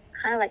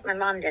 kind of like my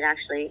mom did,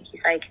 actually.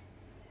 He's like,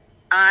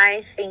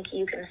 I think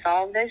you can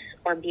solve this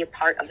or be a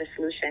part of the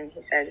solution.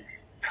 He said,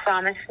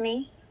 promise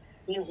me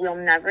you will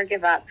never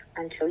give up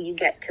until you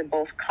get to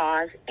both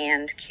cause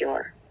and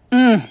cure.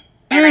 And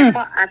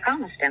I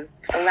promised him.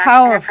 So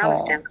Powerful. I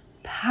promised him.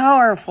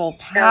 Powerful.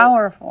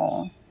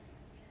 So,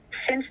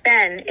 since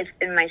then, it's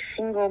been my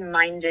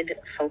single-minded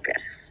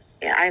focus.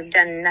 Yeah, I've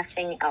done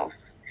nothing else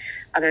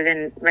other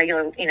than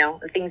regular, you know,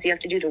 the things you have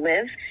to do to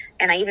live.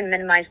 And I even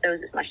minimize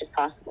those as much as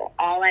possible.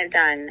 All I've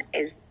done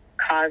is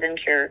cause and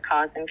cure.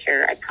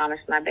 I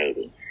promised my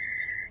baby.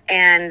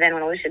 And then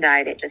when Alicia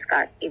died, it just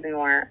got even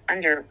more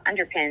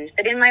underpinned.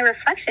 But in my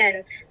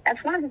reflection,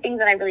 that's one of the things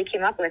that I really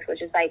came up with,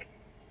 which is like,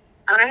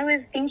 I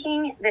was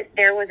thinking that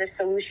there was a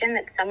solution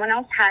that someone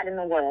else had in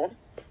the world,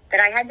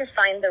 that I had to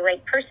find the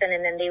right person,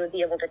 and then they would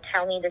be able to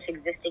tell me this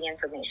existing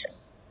information.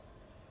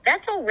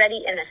 That's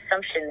already an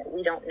assumption that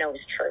we don't know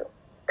is true,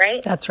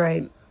 right? That's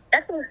right.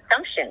 That's an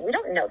assumption. We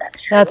don't know that's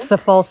true. That's the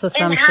false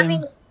assumption. And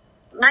having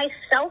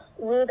myself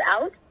ruled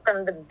out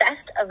from the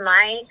best of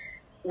my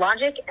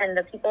logic and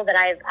the people that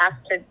I've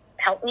asked to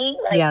help me,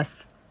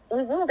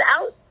 we ruled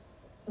out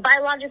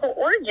biological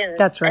origins.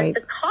 That's right.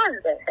 As the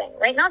causative thing,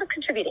 right? Not the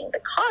contributing, the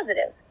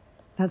causative.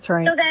 That's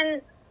right. So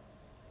then,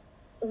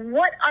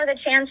 what are the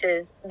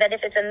chances that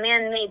if it's a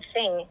man-made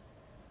thing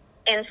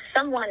and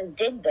someone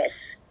did this,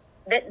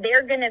 that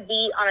they're going to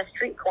be on a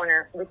street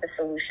corner with the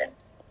solution?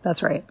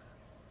 That's right.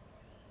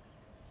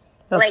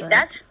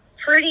 That's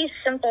pretty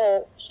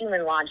simple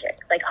human logic.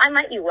 Like, I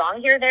might be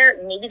wrong here or there.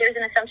 Maybe there's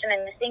an assumption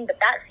I'm missing, but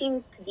that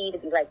seems to be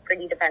like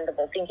pretty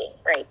dependable thinking,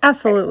 right?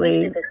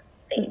 Absolutely.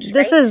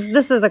 This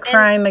is a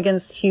crime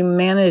against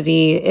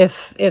humanity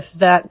if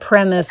that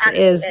premise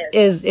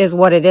is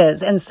what it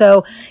is. And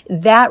so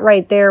that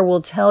right there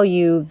will tell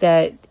you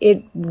that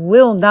it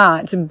will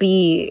not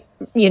be,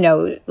 you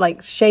know,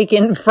 like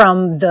shaken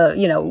from the,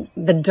 you know,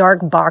 the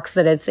dark box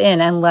that it's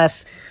in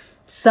unless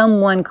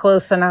someone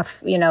close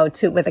enough, you know,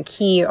 with a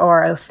key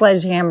or a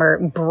sledgehammer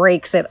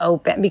breaks it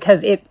open,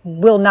 because it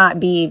will not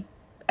be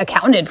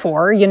accounted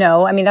for, you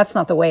know. I mean, that's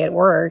not the way it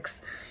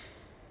works.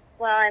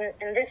 Well,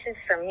 and this is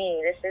for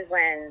me, this is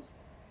when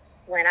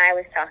I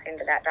was talking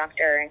to that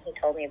doctor and he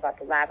told me about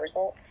the lab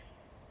results.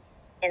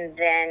 And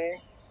then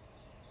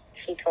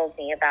he told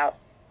me about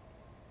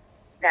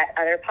that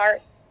other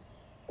part,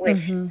 which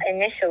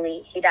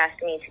initially he'd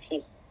asked me to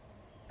keep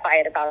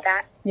quiet about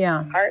that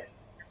part.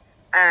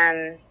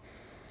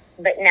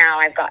 But now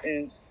I've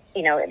gotten,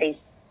 you know,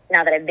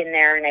 now that I've been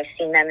there and I've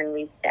seen them and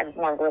we have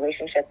more of a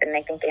relationship and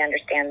I think they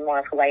understand more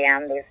of who I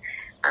am, they've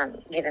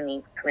given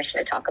me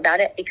permission to talk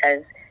about it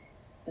because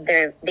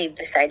they've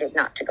decided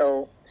not to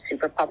go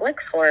super public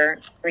for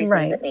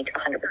reasons that make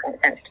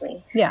 100% sense to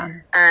me. Yeah.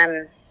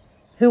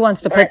 Who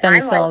wants to put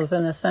themselves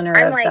in the center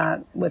of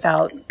that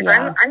without...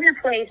 Yeah. I'm in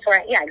a place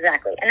where... Yeah,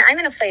 exactly. And I'm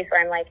in a place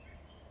where I'm like,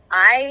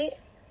 I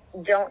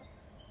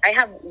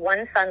have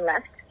one son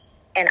left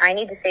and I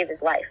need to save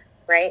his life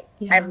right?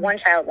 Yeah. I have one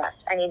child left.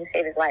 I need to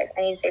save his life.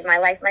 I need to save my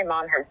life. My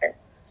mom has this.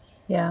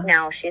 Yeah.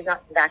 Now, she's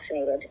not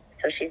vaccinated,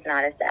 so she's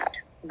not as bad.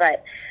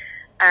 But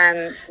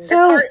the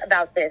part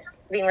about this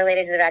being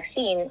related to the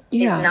vaccine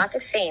is not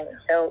the same.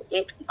 So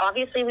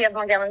obviously we have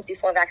Morgellons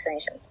before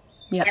vaccination.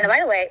 Yeah. And by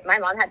the way, my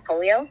mom had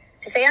polio.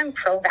 To say I'm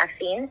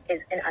pro-vaccine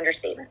is an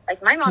understatement.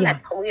 Like, my mom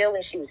had polio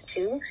when she was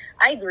 2.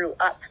 I grew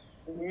up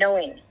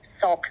knowing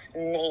Salk's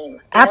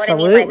name.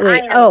 Absolutely.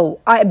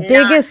 I mean?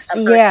 Biggest,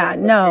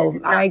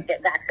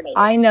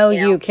 I know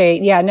you,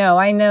 Kate. Yeah, no,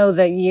 I know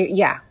that you,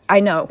 I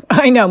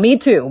know, me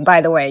too, by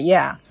the way,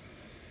 yeah.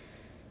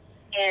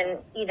 And,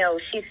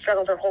 she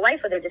struggled her whole life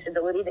with her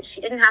disability that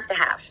she didn't have to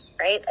have,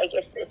 right? Like,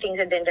 if things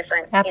had been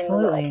different in the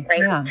world, right?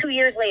 Yeah. 2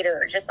 years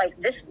later, just like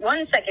this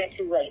 1 second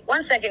too late,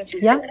 1 second too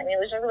soon. I mean, it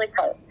was really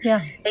close.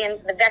 Yeah. And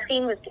the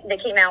vaccine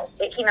it came out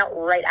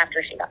right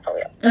after she got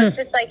polio. So it's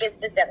just like, it's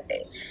just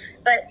devastating.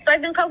 But, so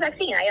I've been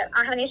pro-vaccine. I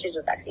don't have any issues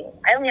with vaccines.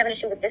 I only have an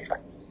issue with this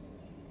one.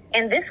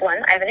 And this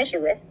one I have an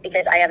issue with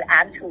because I have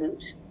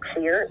absolute,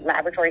 clear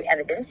laboratory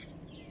evidence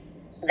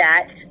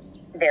that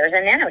there's a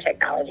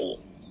nanotechnology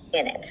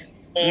in it.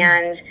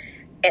 And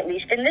at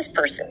least in this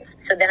person's.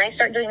 So then I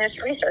start doing this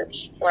research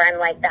where I'm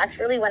like, that's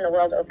really when the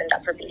world opened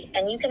up for me.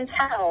 And you can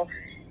tell,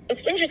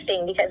 it's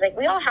interesting because, like,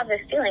 we all have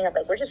this feeling of,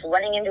 like, we're just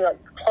running into a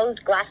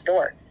closed glass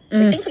door.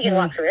 We think we can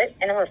walk through it,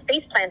 and then we're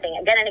face planting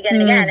again and again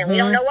and again, and we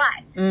don't know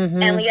why.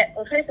 And we get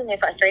increasingly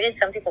frustrated.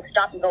 Some people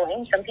stop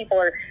going. Some people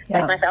are,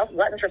 like myself,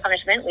 gluttons for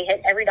punishment. We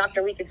hit every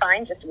doctor we could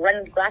find, just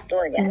run the glass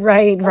door again.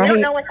 Right. We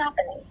don't know what's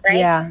happening, right?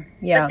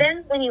 Yeah. But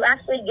then when you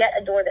actually get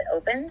a door that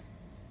opens,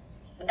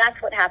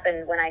 that's what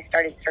happened when I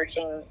started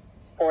searching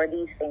for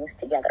these things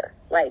together,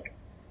 like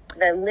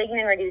the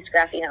lignin-reduced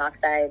graphene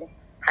oxide,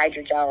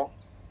 hydrogel,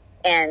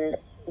 and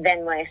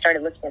then when I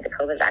started looking at the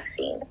COVID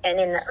vaccine. And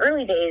in the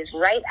early days,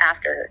 right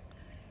after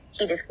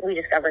we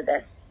discovered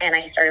this, and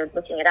I started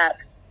looking it up,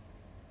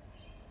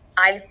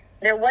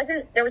 there was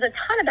a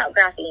ton about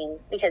graphene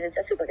because it's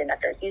a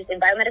superconductor. It's used in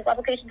biomedical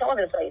applications all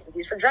over the place. It's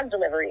used for drug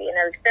delivery, and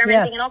they're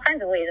experimenting in all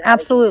kinds of ways.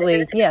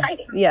 Absolutely.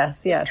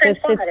 Yes.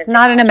 It's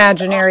not an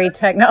imaginary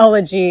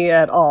technology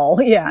at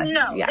all. Yeah.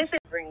 No, this is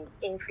bringing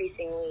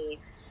increasingly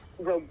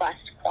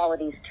robust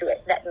qualities to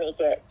it that make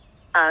it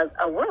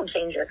a world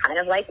changer, kind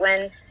of like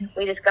when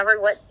we discovered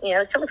what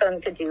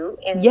silicone could do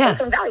in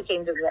Silicon Valley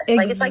came to this.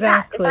 Like, it's like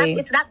that.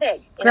 It's that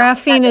big.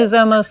 Graphene is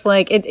almost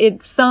like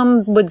it.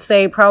 Some would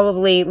say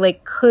probably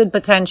like could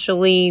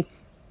potentially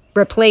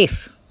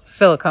replace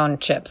silicone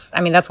chips.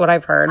 I mean, that's what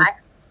I've heard.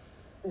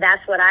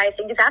 That's what I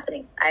think is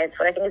happening. That's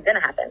what I think is going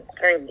to happen, at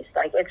the very least.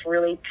 Like, it's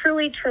really,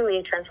 truly,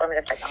 truly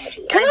transformative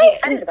technology. And I'm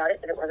excited about it,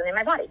 but it wasn't in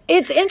my body.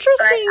 It's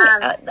interesting.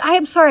 But, I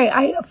am sorry.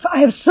 I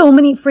have so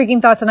many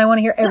freaking thoughts, and I want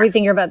to hear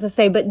everything you're about to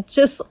say. But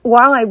just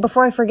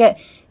before I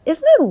forget,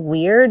 isn't it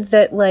weird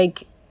that,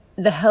 like,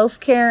 the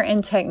healthcare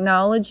and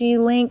technology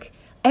link,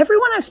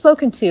 everyone I've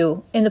spoken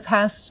to in the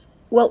past,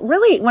 well,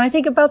 really, when I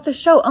think about the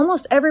show,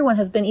 almost everyone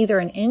has been either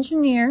an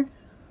engineer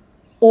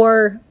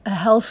or a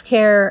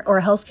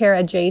healthcare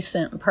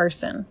adjacent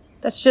person.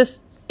 That's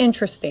just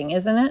interesting,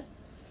 isn't it?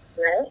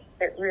 Right?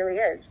 It really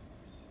is.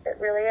 It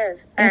really is.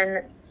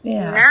 And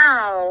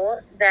now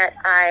that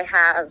I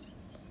have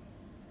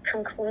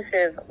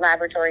conclusive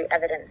laboratory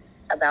evidence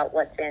about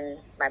what's in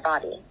my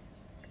body,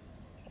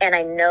 and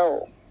I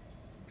know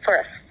for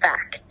a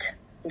fact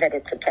that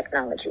it's a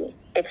technology.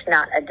 It's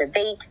not a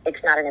debate.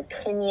 It's not an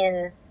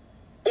opinion.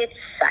 It's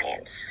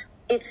science.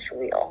 It's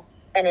real.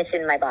 And it's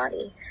in my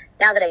body.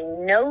 Now that I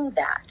know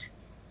that,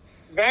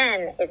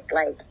 then it's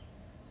like,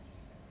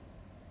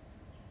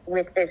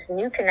 with this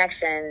new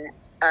connection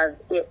of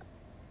it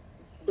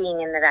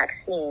being in the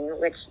vaccine,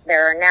 which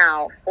there are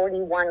now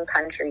 41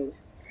 countries.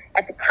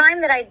 At the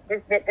time that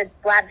the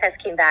lab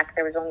test came back,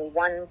 there was only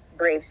one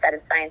brave set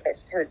of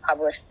scientists who had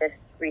published this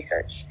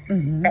research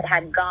that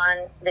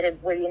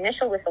were the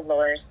initial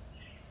whistleblowers.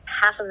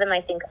 Half of them,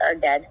 I think, are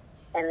dead,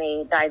 and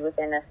they died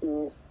within a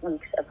few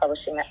weeks of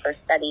publishing that first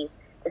study.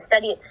 The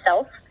study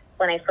itself,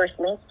 when I first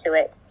linked to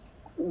it,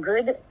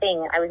 good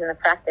thing I was in the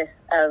practice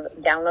of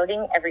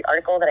downloading every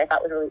article that I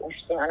thought was really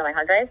interesting onto my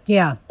hard drive.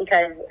 Yeah.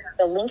 Because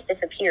the link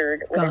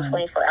disappeared within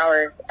 24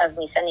 hours of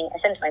me sending. I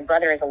sent it to my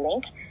brother as a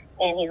link,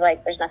 and he's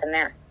like, "There's nothing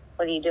there.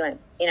 What are you doing?"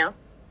 You know.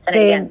 That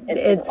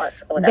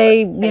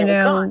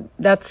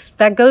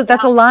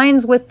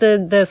aligns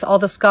with all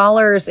the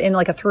scholars in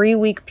like a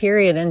 3-week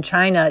period in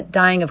China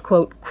dying of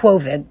quote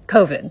COVID.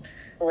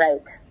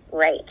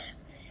 Right.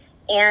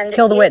 And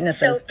kill the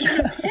witnesses. So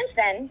since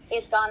then,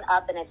 it's gone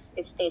up and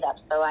it's stayed up.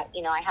 So I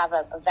have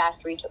a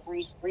vast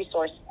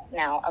resource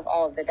now of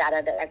all of the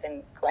data that I've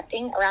been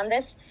collecting around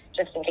this,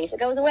 just in case it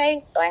goes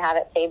away. So I have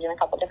it saved in a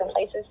couple different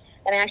places,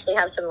 and I actually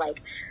have some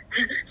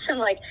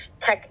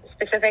tech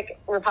specific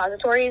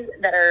repositories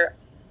that are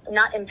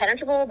not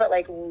impenetrable, but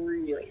like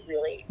really,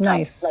 really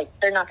nice. Like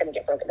they're not going to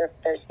get broken.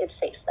 It's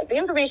safe. Like the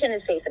information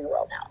is safe in the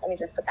world now. Let me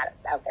just put that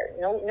out there.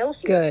 No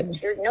fear. Good.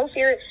 No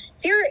fear.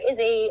 Fear is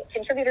a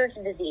contributor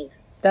to disease.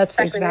 That's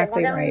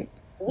exactly right.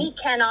 We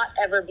cannot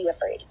ever be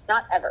afraid.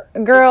 Not ever.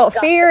 Girl,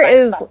 fear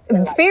is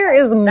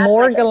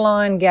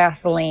Morgellons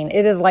gasoline.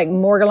 It is like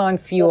Morgellons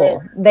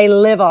fuel. They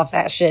live off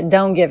that shit.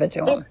 Don't give it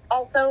to them. It's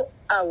also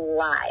a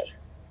lie.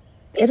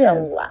 It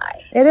is a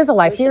lie. It is a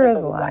lie. Fear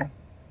is a lie.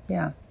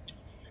 Yeah.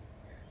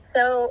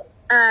 So,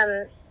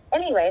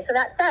 anyway, so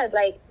that said,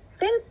 like,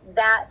 since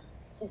that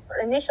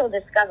initial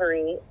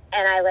discovery,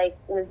 and I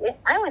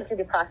went through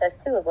the process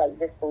too of like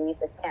disbelief.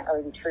 This can't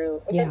really be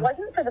true. If it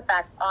wasn't for the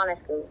fact,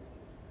 honestly,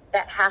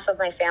 that half of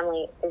my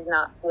family is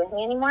not with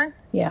me anymore.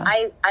 Yeah.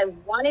 I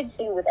wanted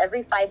to, with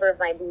every fiber of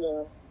my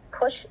being,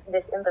 push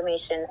this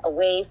information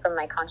away from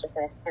my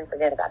consciousness and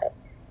forget about it.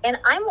 And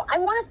I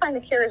want to find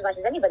the cure as much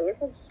as anybody. This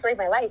has destroyed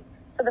my life.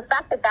 So the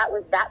fact that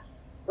was that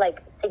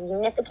like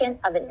significant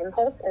of an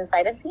impulse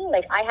inside of me,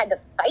 like I had to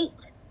fight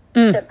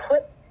to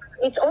put.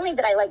 It's only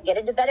that I like get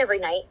into bed every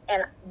night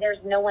and there's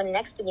no one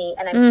next to me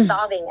and I'm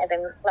sobbing as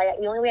I'm like,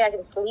 the only way I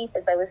can sleep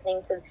is by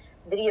listening to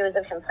videos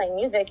of him playing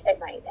music at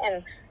night.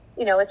 And,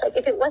 you know, it's like,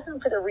 if it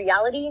wasn't for the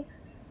reality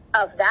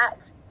of that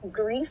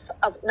grief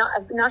of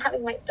not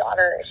having my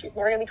daughter, she's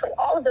never going to be 20,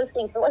 all of those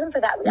things, if it wasn't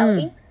for that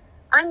reality,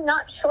 I'm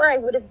not sure I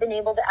would have been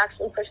able to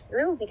actually push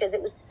through because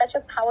it was such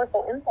a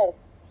powerful impulse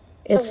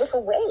to look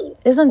away.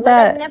 Isn't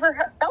that? I've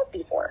never felt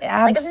before.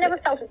 I've never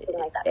felt anything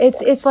like that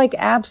before. It's like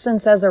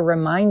absence as a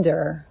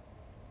reminder.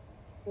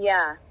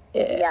 Yeah.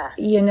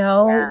 You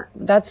know,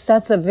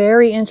 that's a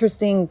very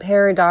interesting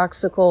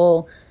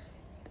paradoxical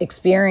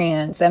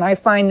experience. And I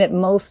find that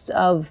most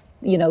of,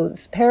 you know,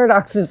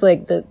 paradox is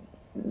like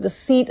the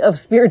seat of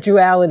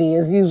spirituality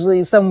is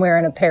usually somewhere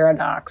in a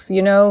paradox,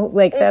 you know,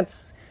 like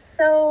that's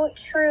so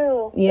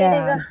true.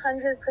 Yeah. It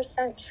is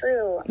 100%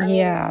 true. I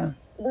mean,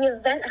 the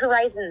event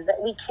horizons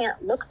that we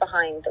can't look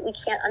behind, that we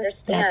can't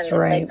understand. That's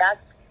right. Like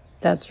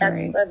that's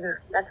right.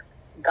 That's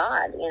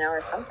God, you know,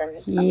 or something.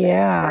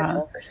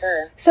 Yeah. For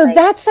sure. So like,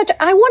 that's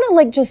I want to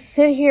like just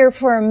sit here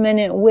for a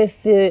minute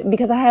with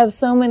because I have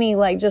so many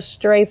like just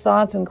stray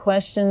thoughts and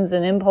questions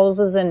and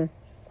impulses, and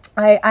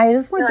I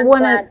just like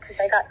want to. Because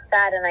I got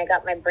sad and I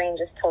got my brain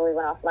just totally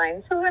went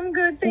offline. So I'm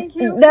good, thank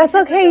you. That's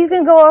okay. You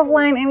can go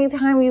offline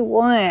anytime you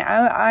want.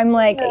 I'm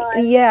like,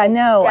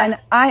 and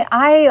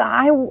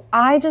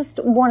I just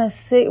want to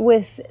sit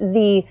with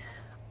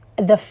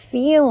the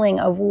feeling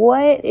of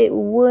what it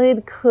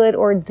would, could,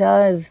 or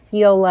does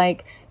feel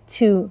like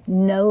to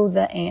know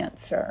the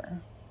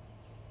answer.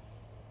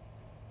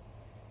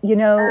 You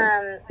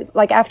know,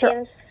 like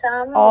after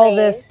all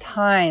this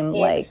time,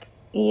 like,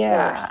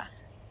 yeah.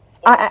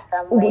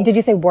 Did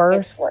you say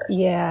worse?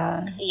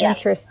 Yeah.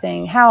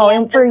 Interesting. How?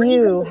 And for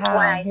you,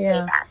 how?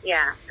 Yeah.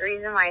 The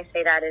reason why I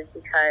say that is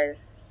because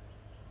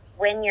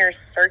when you're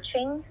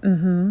searching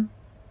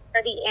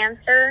for the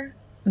answer,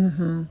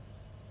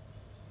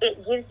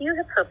 it gives you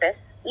the purpose.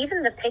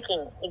 Even the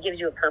picking, it gives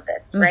you a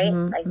purpose, right?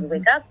 Like you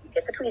wake up, you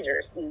get the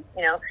tweezers, you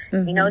know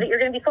that you're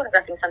going to be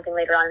photographing something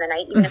later on in the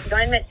night, even if you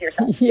don't admit to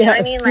yourself. Yes, you know what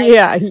I mean?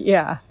 Like,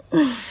 yeah.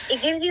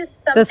 It gives you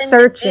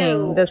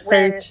something the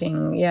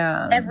searching,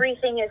 yeah.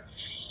 Everything is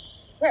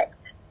shit,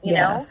 you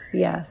know?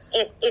 Yes.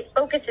 It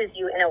focuses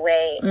you in a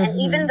way. And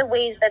even the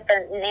ways that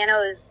the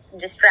nanos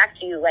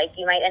distract you, like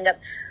you might end up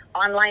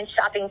online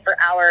shopping for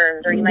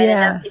hours, or you might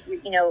end up,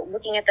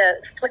 looking at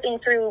flipping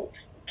through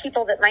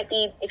people that might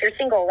be, if you're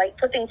single, like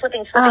flipping,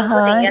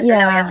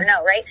 yes or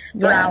no, right?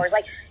 For hours.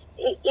 Like,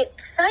 it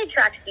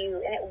sidetracks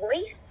you and it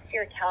wastes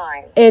your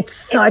time. It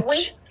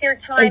wastes your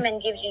time and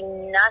gives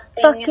you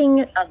nothing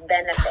fucking of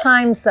benefit.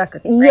 Time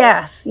sucker.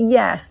 Right?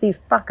 Yes,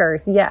 these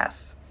fuckers,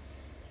 yes.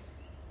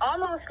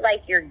 Almost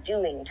like you're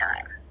doing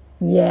time.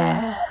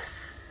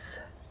 Yes.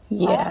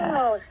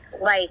 Almost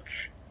like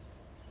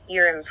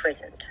you're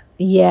imprisoned.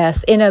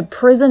 Yes, in a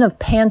prison of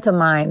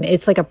pantomime.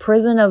 It's like a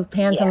prison of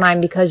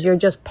pantomime because you're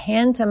just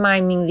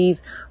pantomiming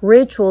these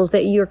rituals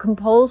that you're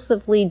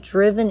compulsively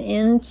driven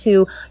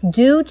into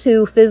due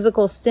to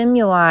physical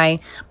stimuli.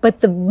 But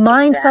the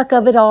mindfuck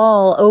of it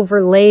all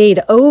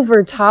overlaid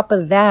over top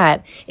of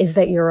that is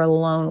that you're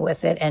alone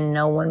with it and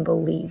no one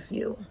believes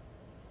you.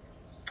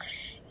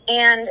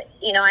 And,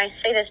 I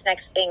say this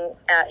next thing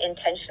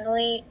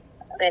intentionally,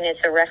 and it's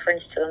a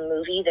reference to a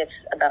movie that's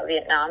about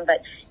Vietnam,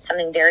 but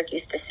something Derek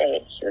used to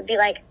say. He would be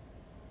like,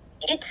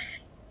 it's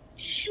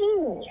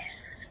genius.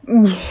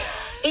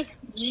 It's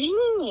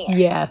genius.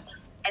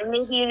 Yes. And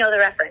maybe you know the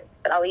reference,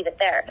 but I'll leave it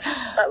there.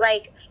 But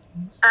like,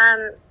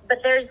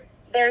 but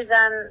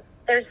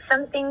there's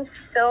something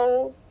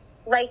so,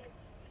 like,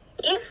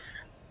 if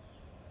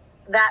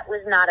that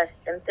was not a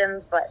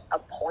symptom, but a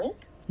point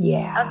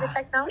of the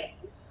technology,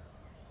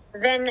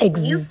 then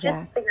you've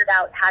just figured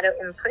out how to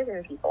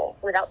imprison people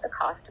without the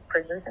cost of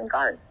prisons and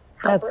guards.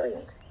 How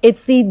brilliant.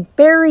 It's the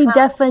very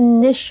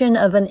definition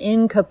of an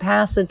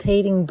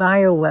incapacitating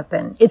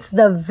bioweapon. It's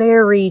the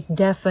very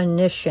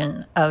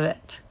definition of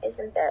it.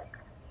 Isn't it?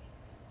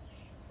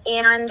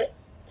 And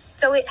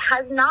so it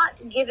has not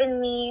given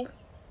me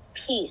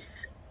peace.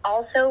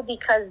 Also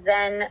because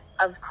then,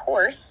 of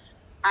course,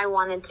 I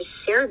wanted to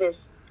share this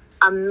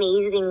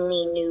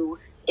amazingly new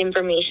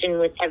information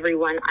with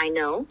everyone I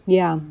know.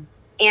 Yeah.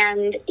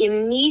 And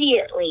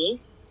immediately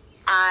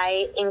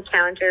I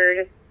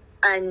encountered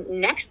a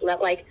next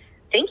level. Like,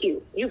 thank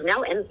you.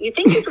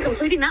 Thank you for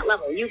completing that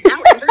level. You've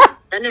now entered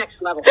the next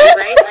level,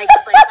 right? Like,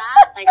 it's like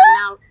that. Like, I'm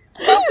now,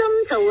 welcome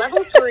to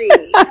level 3.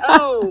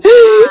 Oh,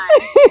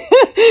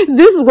 God.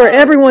 This is where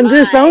everyone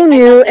disown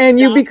you and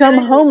you become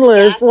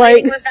homeless.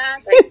 Like,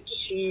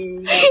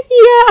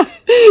 yeah,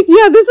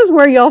 this is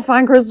where y'all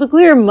find crystal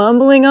clear,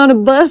 mumbling on a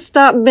bus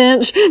stop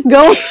bench,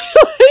 going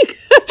like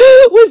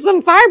with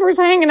some fibers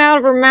hanging out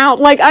of her mouth.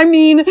 Like, I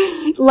mean,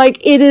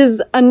 like, it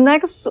is a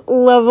next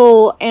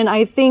level, and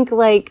I think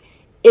like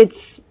I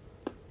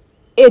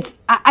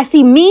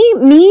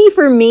see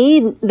for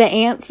me, the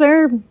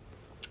answer,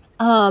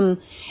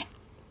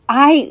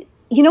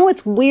 you know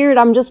what's weird?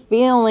 I'm just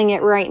feeling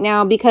it right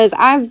now because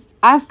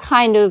I've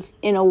kind of,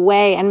 in a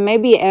way, and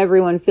maybe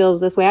everyone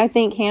feels this way. I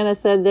think Hannah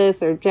said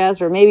this, or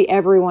Jess, or maybe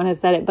everyone has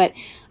said it, but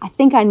I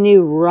think I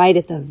knew right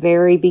at the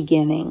very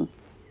beginning.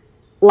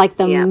 Like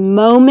the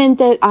moment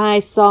that I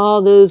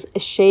saw those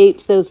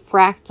shapes, those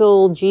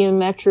fractal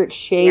geometric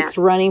shapes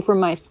running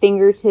from my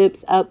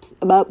fingertips up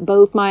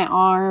both my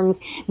arms,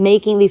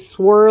 making these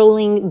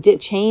swirling,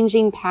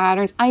 changing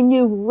patterns, I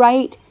knew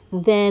right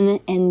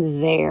then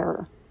and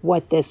there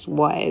what this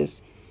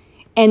was.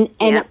 And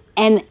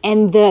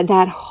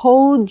that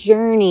whole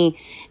journey,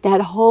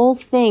 that whole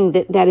thing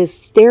that is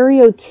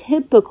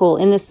stereotypical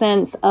in the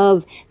sense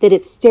of that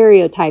it's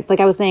stereotyped. Like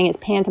I was saying, it's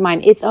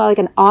pantomime. It's like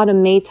an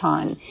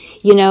automaton.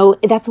 You know,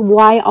 that's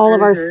why all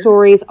of our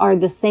stories are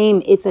the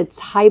same. It's a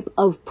type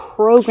of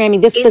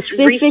programming. This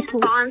specific,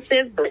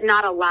 responsive but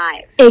not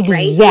alive.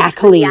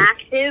 Exactly. Right?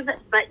 It's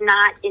reactive but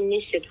not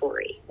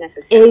initiatory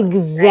necessarily.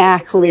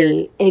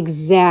 Exactly. Right?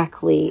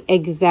 Exactly.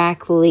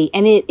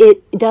 And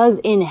it does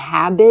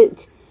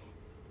inhabit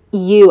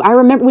you. I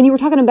remember when you were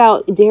talking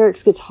about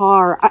Derek's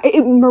guitar,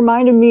 it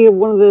reminded me of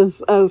one of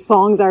those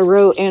songs I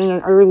wrote in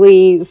an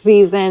early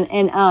season.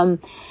 And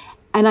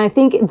I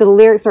think the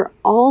lyrics are,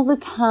 all the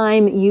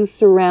time you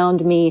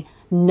surround me,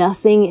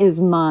 nothing is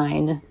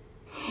mine.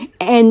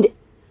 And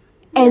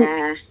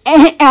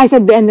I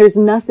said, and there's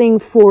nothing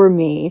for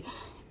me.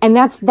 And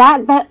that's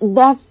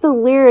the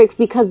lyrics,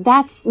 because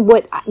that's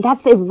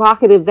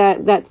evocative,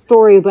 that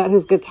story about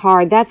his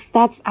guitar.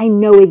 I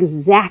know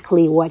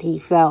exactly what he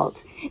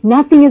felt.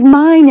 Nothing is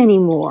mine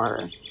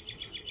anymore.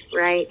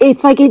 Right.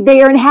 It's like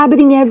they are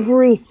inhabiting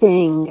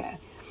everything,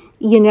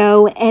 you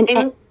know,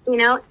 and you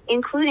know,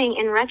 including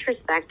in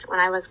retrospect, when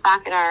I look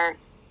back at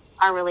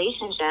our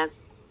relationship,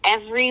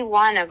 every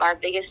one of our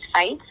biggest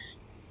fights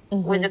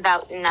was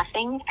about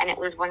nothing, and it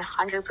was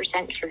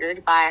 100%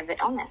 triggered by the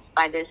illness,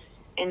 by this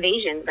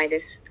invasion, by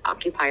this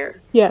occupier.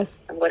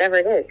 Yes. Whatever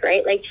it is,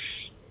 right? Like,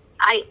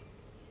 I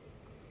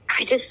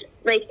just,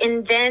 like,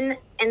 and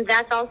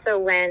that's also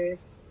when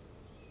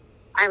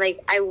I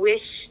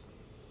wish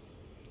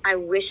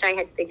I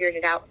had figured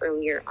it out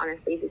earlier,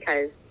 honestly,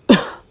 because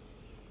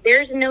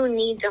there's no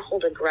need to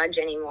hold a grudge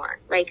anymore.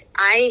 Like,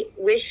 I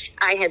wish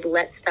I had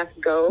let stuff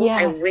go.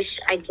 Yes. I wish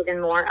I'd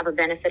given more of a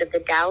benefit of the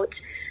doubt.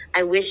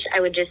 I wish I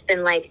would just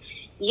been like,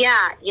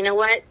 yeah, you know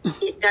what?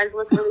 It does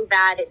look really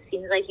bad. It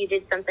seems like you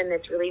did something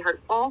that's really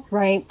hurtful.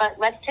 Right. But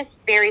let's just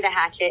bury the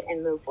hatchet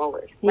and move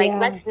forward. Like,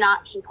 let's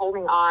not keep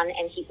holding on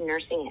and keep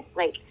nursing it.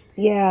 Like,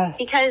 yes.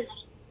 Because,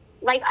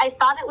 like, I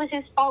thought it was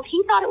his fault.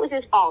 He thought it was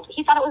his fault.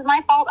 He thought it was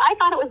my fault. I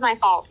thought it was my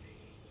fault.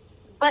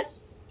 But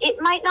it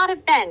might not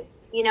have been,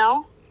 you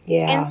know?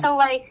 Yeah. And so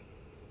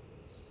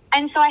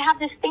I have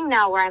this thing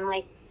now where I'm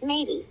like,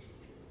 maybe,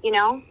 you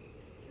know?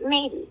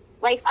 Maybe.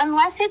 Like,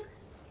 unless it's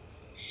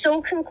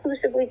so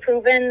conclusively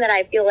proven that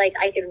I feel like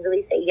I could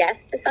really say yes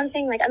to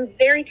something. Like, I'm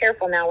very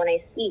careful now when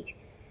I speak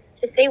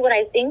to say what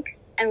I think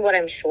and what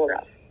I'm sure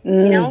of,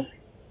 you know?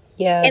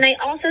 Yes. And I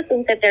also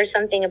think that there's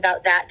something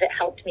about that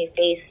helped me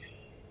face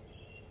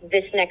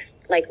this next,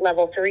 like,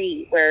 level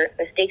 3 where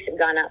the stakes have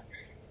gone up,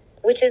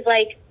 which is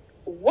like,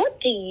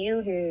 what do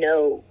you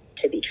know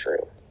to be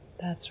true?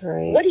 That's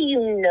right. What do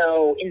you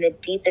know in the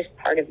deepest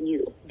part of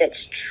you that's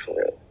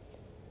true?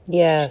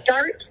 Yes.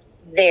 Start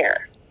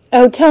there.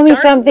 Oh, tell me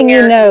something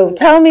you know.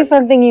 Tell me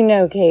something you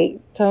know,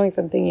 Kate. Tell me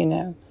something you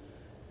know.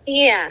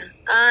 Yeah,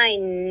 I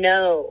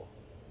know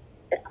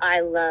that I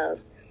love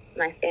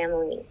my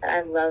family, that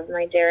I love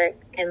my Derek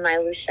and my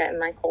Lucia and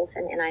my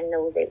Colton, and I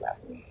know they love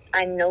me.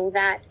 I know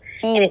that,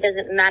 and it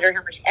doesn't matter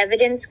how much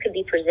evidence could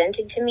be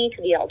presented to me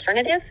to the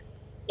alternative.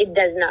 It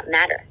does not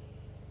matter.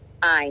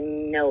 I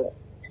know it.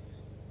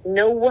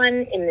 No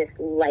one in this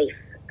life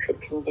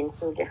could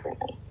convince me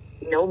differently,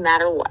 no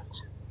matter what.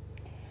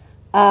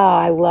 Oh,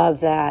 I love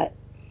that.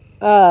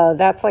 Oh,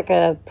 that's like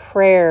a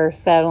prayer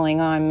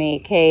settling on me,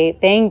 Kate.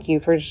 Thank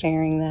you for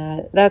sharing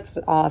that. That's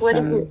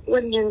awesome.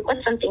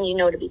 What's something you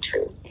know to be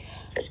true,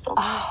 Crystal?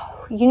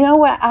 Oh, you know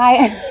what?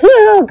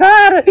 Oh,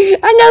 God.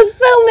 I know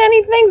so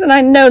many things and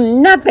I know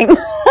nothing.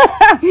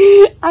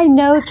 I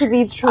know to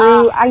be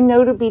true. I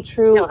know to be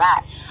true. Know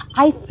that.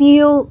 I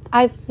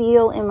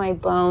feel in my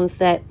bones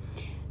that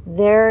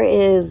there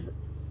is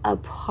a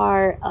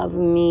part of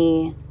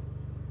me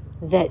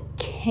that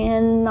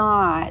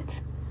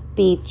cannot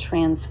be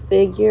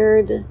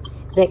transfigured,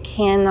 that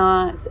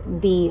cannot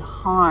be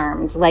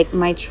harmed. Like,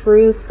 my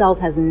true self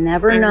has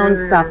never known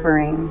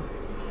suffering,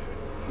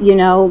 you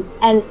know,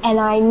 and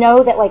I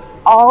know that, like,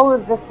 all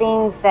of the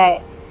things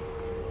that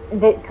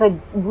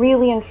could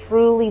really and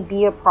truly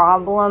be a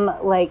problem,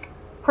 like,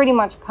 pretty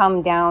much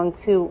come down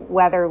to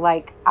whether,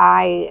 like,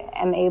 I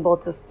am able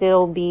to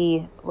still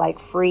be, like,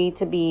 free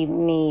to be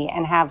me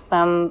and have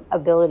some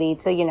ability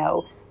to, you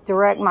know,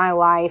 direct my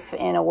life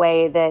in a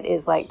way that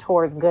is, like,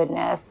 towards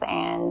goodness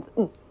and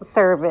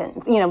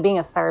servant, you know, being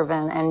a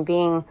servant and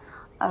being,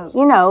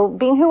 you know,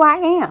 being who I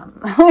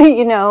am,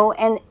 you know,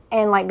 and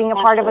like being a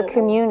part of a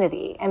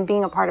community and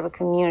being a part of a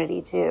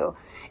community too.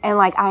 And,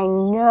 like, I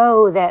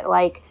know that,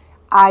 like,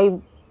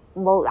 I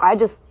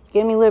just,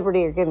 give me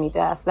liberty or give me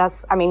death.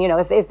 That's, I mean, you know,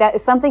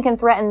 if something can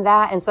threaten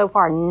that, and so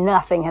far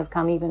nothing has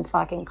come even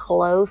fucking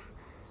close,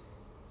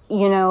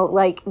 you know,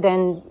 like,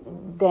 then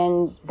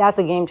that's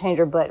a game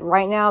changer. But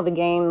right now, the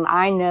game,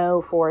 I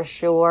know for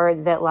sure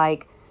that,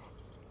 like,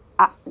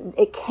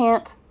 it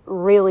can't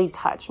really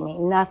touch me.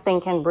 Nothing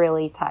can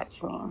really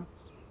touch me.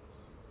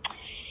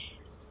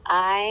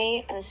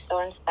 I am so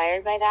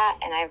inspired by that,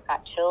 and I've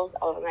got chills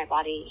all over my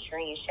body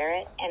hearing you share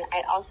it. And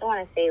I also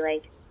want to say,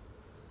 like,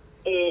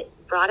 it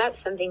brought up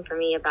something for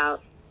me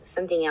about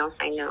something else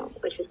I know,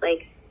 which is,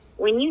 like,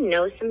 when you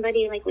know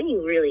somebody, like, when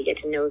you really get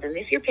to know them,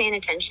 if you're paying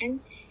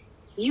attention,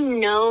 you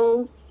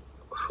know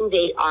who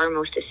they are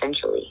most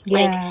essentially.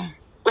 Yeah.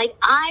 Like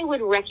I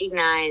would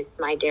recognize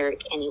my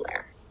Derek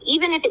anywhere.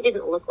 Even if it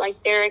didn't look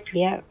like Derek,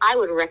 I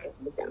would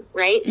recognize him,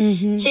 right?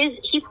 Mm-hmm.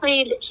 He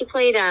played,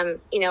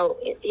 you know,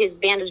 his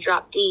band is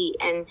Drop D,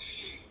 and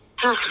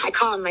I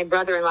call him my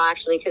brother-in-law,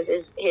 actually, because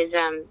his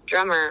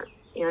drummer,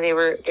 you know, they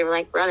were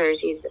like brothers.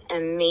 He's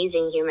an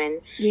amazing human.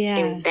 Yeah.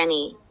 Named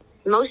Benny.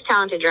 Most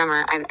talented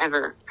drummer I've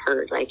ever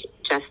heard, like,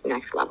 just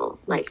next level,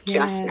 just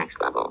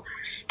next level.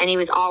 And he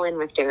was all in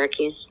with Derek.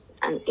 He's,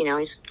 you know,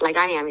 he's like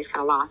I am. He's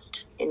kind of lost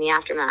in the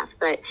aftermath,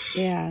 but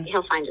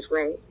he'll find his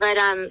way. But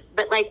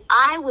like,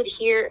 I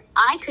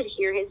could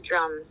hear his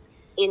drums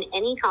in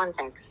any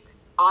context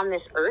on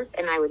this earth,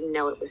 and I would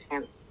know it was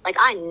him. Like,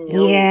 I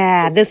know.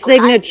 Yeah, the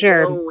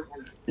signature.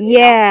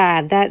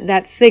 Yeah,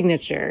 that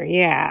signature.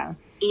 Yeah.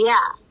 Yeah,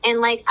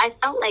 and, like, I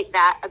felt like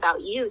that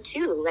about you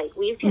too. Like,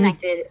 we've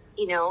connected.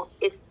 You know,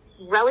 it's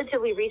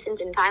relatively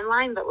recent in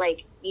timeline, but,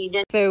 like, you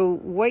didn't. So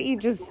what you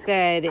just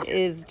said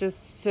is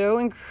just so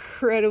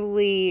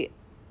incredibly.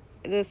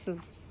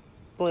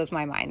 Blows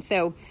my mind.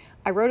 So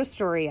I wrote a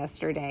story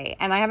yesterday,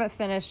 and I haven't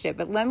finished it,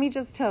 but let me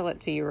just tell it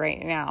to you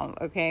right now,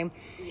 okay?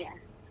 Yeah.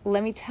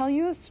 Let me tell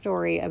you a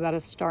story about a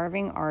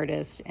starving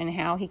artist and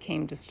how he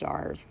came to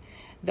starve.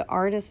 The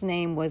artist's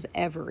name was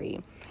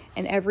Every,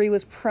 and Every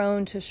was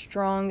prone to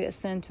strong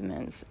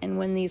sentiments, and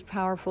when these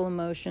powerful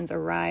emotions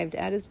arrived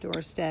at his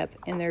doorstep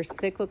in their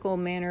cyclical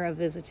manner of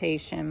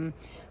visitation,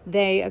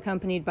 they,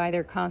 accompanied by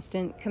their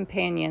constant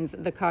companions,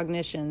 the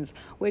cognitions,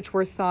 which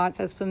were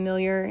thoughts as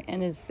familiar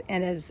and as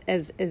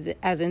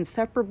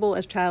inseparable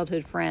as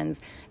childhood friends.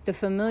 The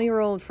familiar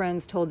old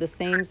friends told the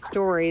same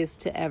stories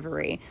to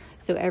Every.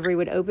 So Every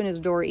would open his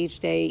door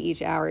each day,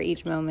 each hour,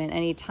 each moment,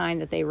 any time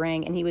that they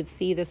rang, and he would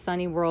see the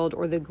sunny world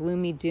or the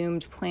gloomy,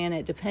 doomed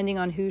planet, depending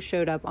on who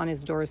showed up on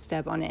his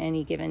doorstep on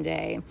any given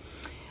day.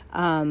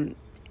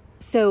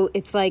 So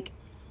it's like,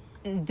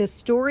 the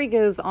story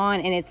goes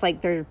on, and it's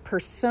like they're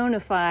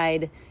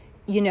personified,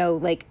 you know,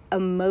 like,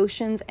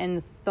 emotions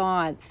and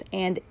thoughts,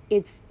 and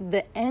it's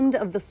the end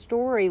of the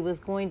story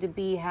was going to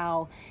be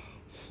how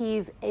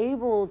he's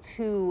able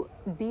to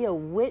be a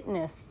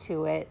witness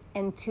to it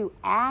and to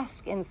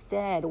ask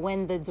instead,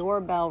 when the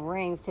doorbell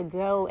rings, to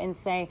go and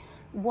say,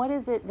 what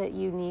is it that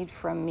you need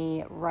from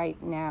me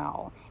right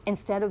now?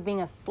 Instead of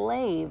being a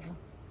slave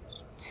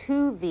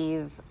to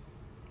these,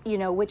 you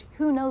know, which,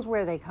 who knows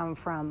where they come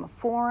from,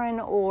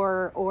 foreign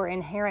or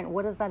inherent.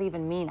 What does that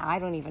even mean? I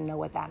don't even know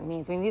what that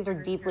means. I mean, these are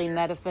deeply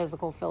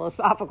metaphysical,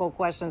 philosophical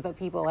questions that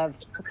people have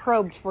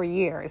probed for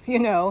years, you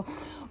know,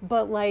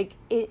 but, like,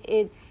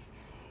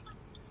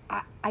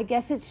 I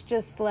guess it's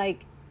just,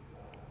 like,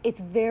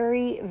 it's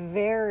very,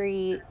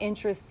 very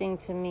interesting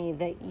to me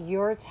that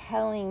you're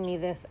telling me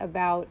this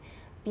about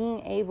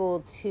being able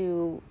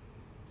to,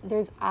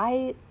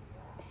 I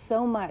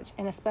so much,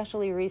 and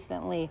especially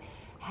recently,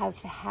 have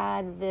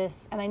had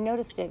this, and I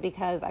noticed it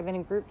because I've been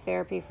in group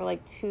therapy for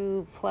like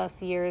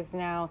 2+ years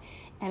now,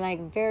 and I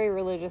very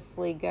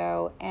religiously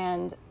go.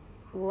 And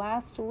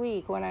last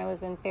week when I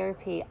was in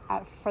therapy,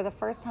 for the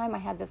first time, I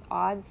had this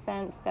odd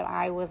sense that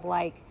I was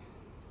like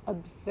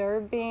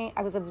observing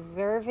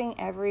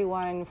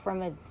everyone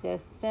from a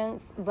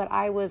distance, but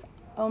I was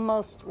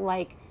almost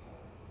like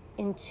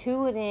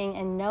intuiting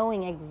and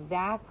knowing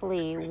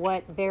exactly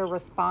what their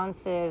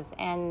responses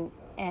and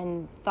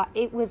thought.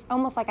 It was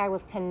almost like I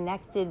was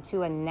connected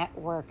to a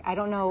network. I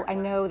don't know. I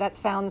know that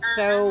sounds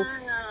so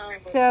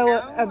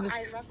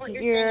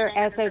obscure,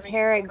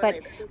 esoteric,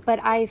 but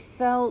I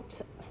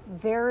felt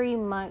very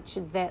much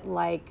that,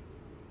 like,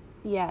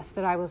 yes,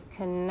 that I was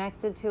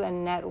connected to a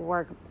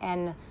network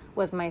and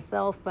was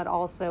myself, but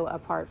also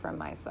apart from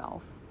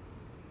myself.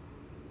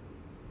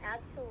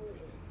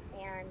 Absolutely.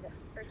 And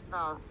for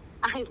Oh,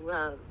 I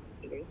love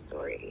your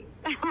story.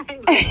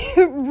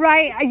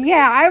 Right.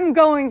 Yeah, I'm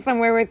going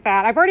somewhere with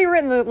that. I've already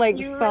written the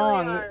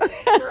song. Really are.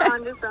 You're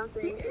onto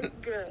something. It's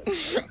good.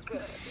 It's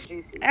good.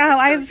 Juicy. Oh,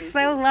 I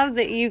so love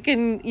that you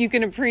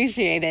can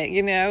appreciate it,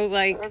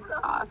 It's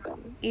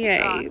awesome.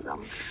 Yay. It's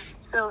awesome.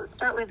 So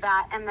start with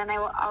that, and then I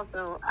will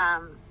also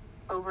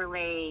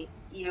overlay,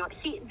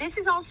 see, this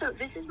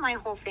is my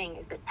whole thing,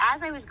 is that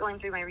as I was going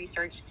through my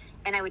research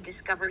and I would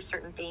discover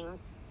certain things,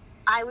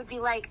 I would be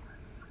like,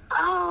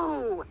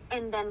 oh,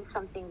 and then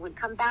something would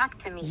come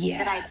back to me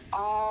that I've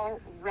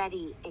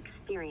already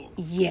experienced.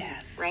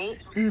 Yes. Right?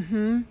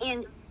 Mm-hmm.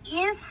 And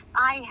if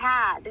I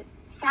had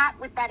sat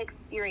with that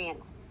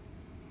experience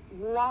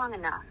long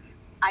enough,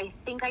 I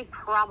think I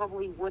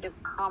probably would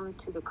have come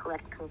to the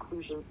correct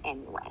conclusion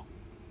anyway.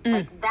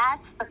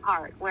 That's the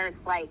part where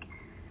it's like,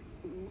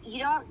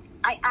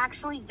 I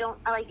actually don't,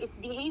 it's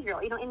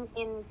behavioral.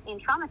 In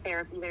trauma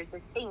therapy, there's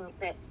this thing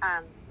that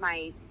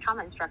my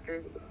trauma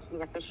instructors,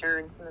 Tina Fisher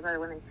and some of the other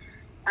women,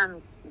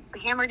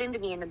 hammered into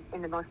me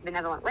in the most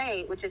benevolent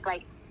way, which is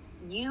like,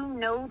 you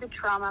know the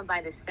trauma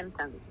by the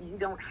symptoms. You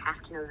don't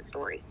have to know the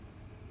story.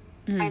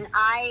 And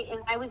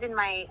I was in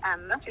my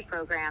master's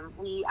program.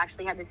 We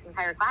actually had this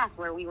entire class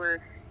where we were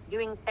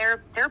doing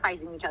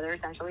therapizing each other,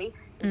 essentially,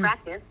 in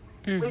practice,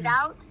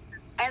 without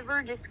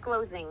ever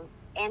disclosing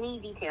any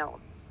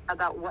details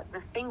about what the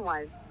thing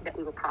was that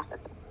we were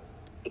processing.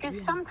 Because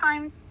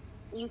sometimes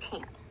you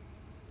can't.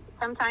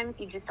 Sometimes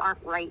you just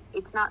aren't right.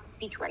 It's not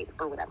speech right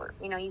or whatever.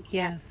 You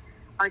can't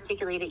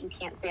articulate it. You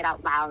can't say it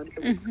out loud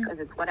because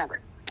it's whatever.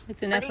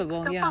 It's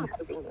ineffable,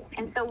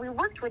 And so we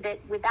worked with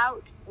it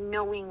without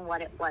knowing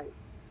what it was.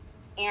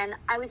 And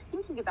I was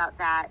thinking about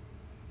that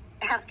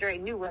after I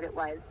knew what it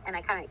was, and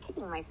I kind of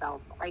kicking myself,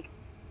 like,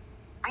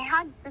 I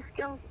had the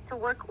skills to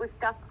work with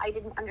stuff I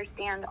didn't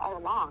understand all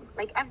along.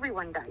 Like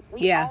everyone does.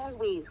 We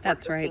always work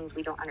with things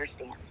we don't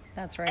understand.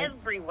 That's right.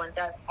 Everyone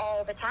does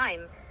all the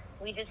time.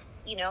 We just,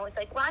 it's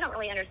like, well, I don't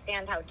really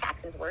understand how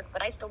taxes work,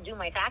 but I still do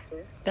my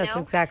taxes. That's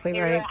exactly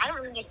right. I don't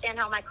really understand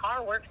how my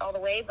car works all the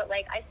way, but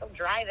I still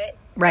drive it.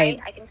 Right.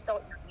 I can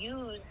still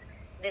use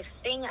this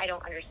thing I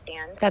don't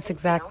understand. That's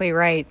exactly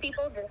right.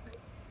 People just,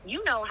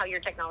 how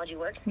your technology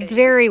works.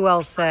 Very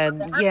well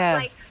said.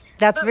 Yes.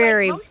 That's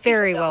very,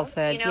 very well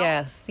said.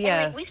 Yes.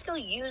 And, we still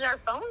use our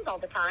phones all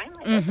the time.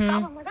 What's the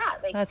problem with that?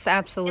 That's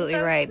absolutely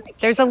right.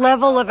 There's a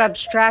level of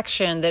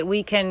abstraction that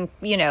we can,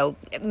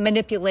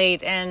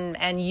 manipulate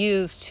and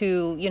use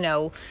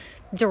to,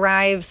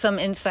 derive some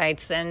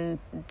insights and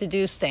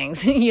deduce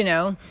things,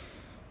 Exactly.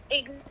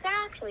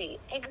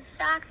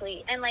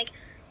 And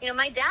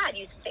my dad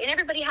used to say, and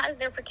everybody has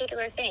their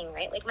particular thing,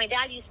 right? Like my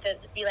dad used to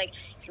be like,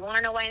 if you want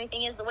to know why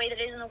anything is the way that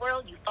it is in the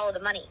world, you follow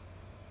the money.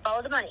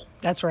 Follow the money.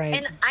 That's right.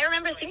 And I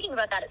remember thinking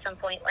about that at some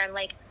point where I'm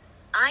like,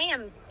 I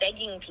am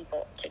begging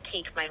people to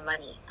take my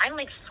money. I'm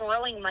like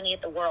throwing money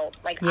at the world.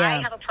 Like I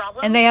have a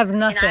problem. And they have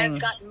nothing. And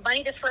I've got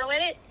money to throw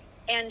at it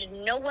and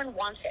no one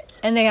wants it.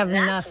 And they have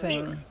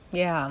nothing. Weird.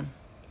 Yeah.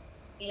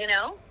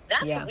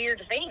 That's a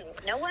weird thing.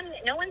 No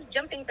one's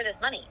jumping for this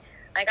money.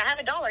 Like I have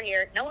 $1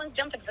 here. No one's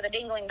jumping for the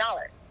dingling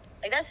dollar.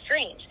 Like that's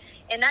strange.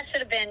 And that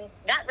should have been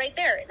that right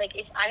there. Like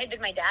if I had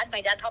been my dad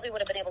probably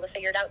would have been able to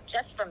figure it out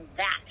just from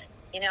that,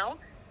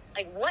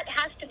 Like what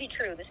has to be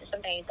true? This is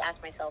something I used to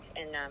ask myself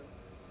in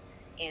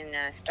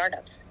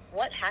startups.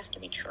 What has to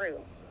be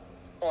true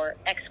for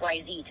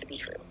XYZ to be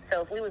true?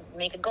 So if we would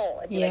make a goal,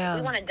 it'd be like,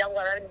 we want to double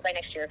our revenue by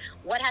next year.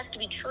 What has to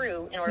be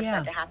true in order for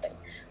that to happen?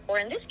 Or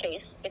in this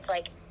case, it's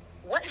like,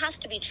 what has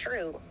to be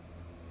true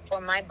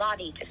for my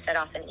body to set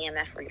off an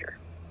EMF reader?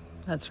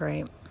 That's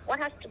right. What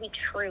has to be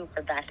true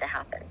for that to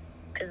happen?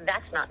 Because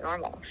that's not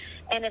normal.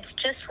 And it's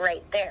just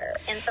right there.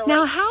 And so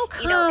now, how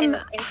come?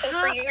 And so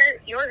for your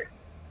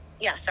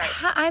yeah, sorry.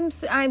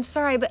 I'm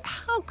sorry, but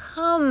how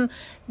come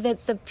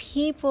that the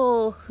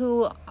people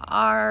who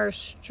are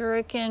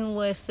stricken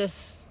with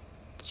this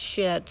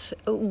shit,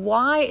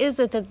 why is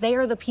it that they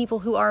are the people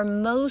who are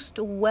most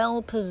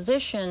well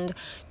positioned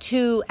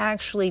to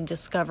actually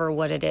discover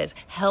what it is?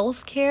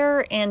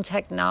 Healthcare and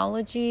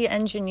technology,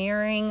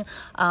 engineering,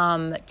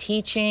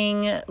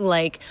 teaching,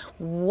 like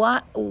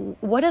what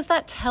does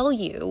that tell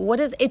you?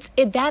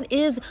 That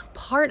is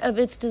part of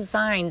its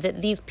design,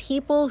 that these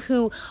people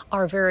who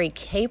are very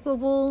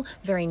capable,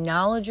 very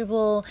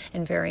knowledgeable,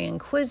 and very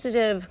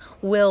inquisitive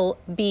will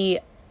be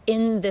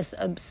in this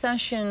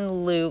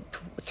obsession loop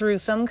through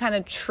some kind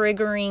of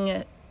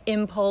triggering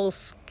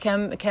impulse,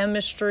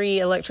 chemistry,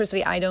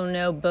 electricity, I don't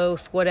know,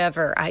 both,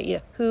 whatever.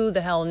 Who the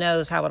hell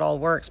knows how it all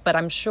works? But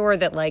I'm sure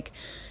that like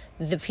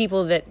the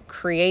people that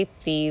create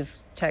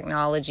these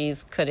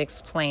technologies could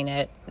explain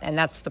it, and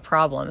that's the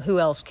problem. Who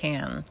else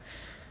can?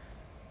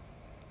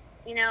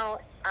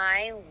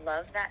 I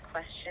love that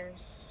question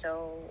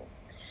so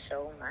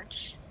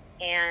much.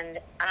 And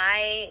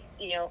I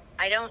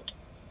don't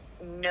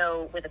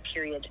know with a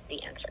period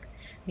the answer.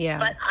 Yeah.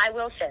 But I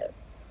will say,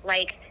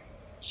 like,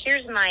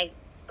 here's my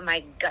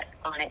gut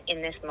on it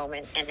in this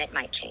moment, and it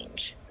might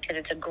change because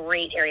it's a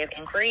great area of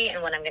inquiry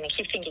and what I'm going to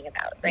keep thinking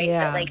about, right?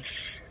 Yeah. But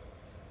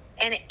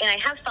And I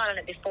have thought on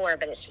it before,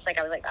 but it's just like,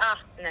 I was like,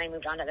 and then I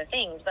moved on to other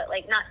things, but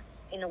like not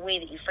in the way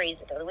that you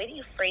phrased it, though. The way that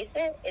you phrased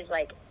it is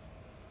like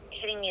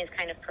hitting me as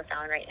kind of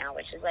profound right now,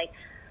 which is like,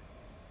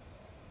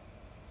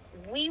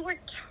 we were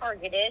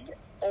targeted,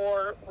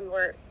 or we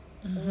were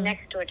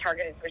next to a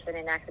targeted person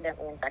and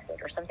accidentally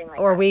infected, or something like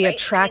that. Or we right?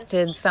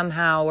 attracted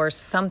somehow, or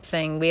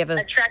something. We have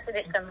attracted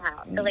it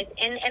somehow. So like,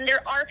 and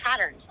there are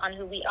patterns on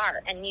who we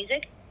are. And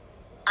music,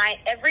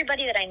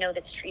 everybody that I know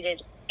that's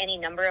treated any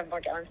number of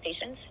Morgellons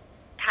patients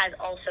has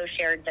also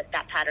shared that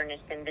pattern has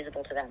been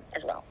visible to them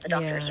as well. The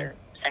doctors or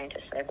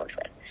scientists that I've worked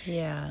with.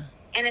 Yeah.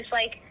 And it's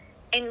like,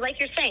 and like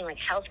you're saying, like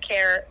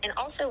healthcare, and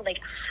also like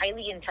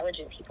highly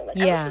intelligent people. Like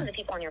I listen to the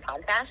people on your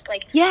podcast.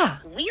 Like,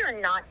 we are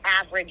not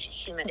average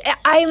humans.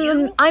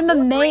 I'm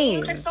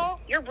amazed. Crystal,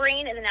 your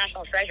brain is a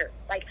national treasure.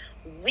 Like,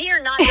 we are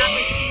not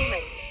average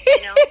humans.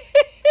 You know,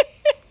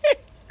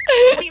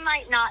 we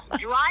might not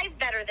drive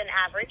better than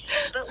average,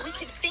 but we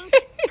could think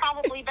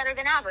probably better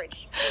than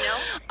average. You know,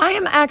 I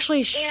am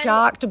actually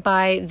shocked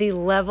by the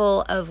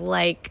level of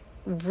like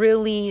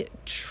really,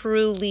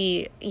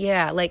 truly,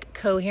 like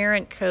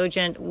coherent,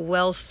 cogent,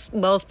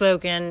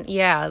 well-spoken,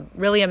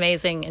 really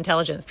amazing,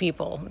 intelligent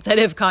people that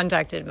have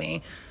contacted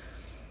me.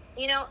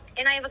 You know,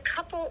 and I have a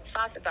couple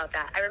thoughts about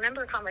that. I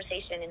remember a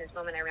conversation in this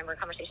moment. I remember a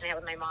conversation I had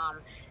with my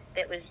mom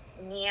that was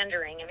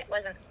meandering, and it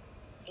wasn't,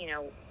 you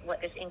know,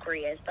 what this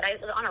inquiry is, but I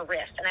was on a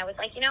riff, and I was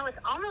like, you know, it's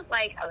almost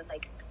like I was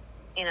like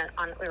we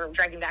were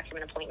driving back from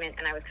an appointment,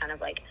 and I was kind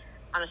of like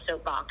on a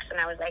soapbox, and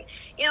I was like,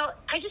 you know,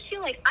 I just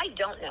feel like I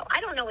don't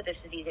know what this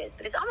disease is,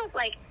 but it's almost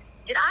like,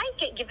 did I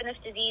get given this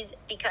disease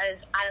because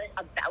I was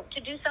about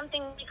to do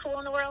something really cool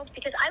in the world?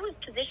 Because I was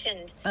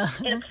positioned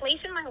in a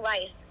place in my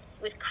life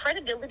with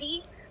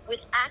credibility, with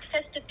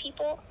access to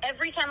people.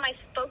 Every time I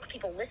spoke,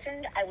 people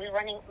listened. I was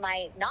running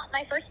not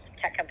my first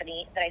tech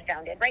company that I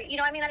founded, right? You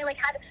know, I mean, I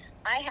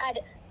had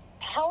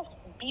health,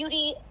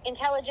 beauty,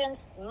 intelligence,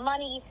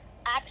 money,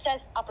 access,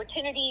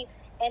 opportunity,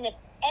 and if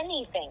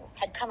anything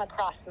had come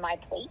across my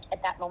plate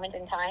at that moment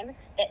in time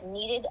that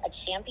needed a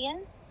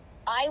champion,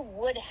 I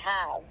would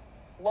have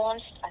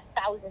launched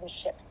 1,000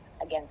 ships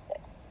against it.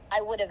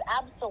 I would have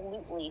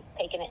absolutely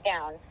taken it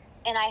down,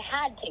 and I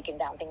had taken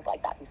down things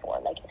like that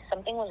before. Like, if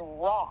something was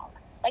wrong,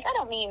 like, I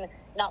don't mean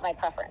not my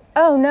preference.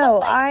 Oh no,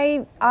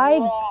 like,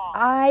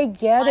 I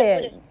get it.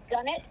 I would have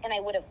done it, and I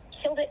would have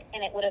killed it,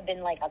 and it would have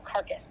been like a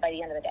carcass by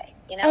the end of the day,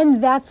 you know?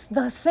 And that's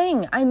the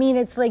thing. I mean,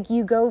 it's like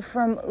you go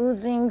from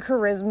oozing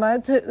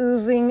charisma to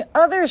oozing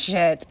other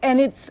shit, and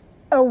it's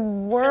a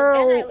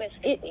world.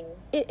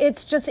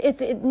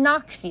 It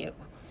knocks you.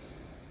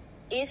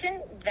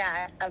 Isn't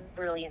that a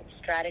brilliant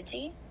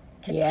strategy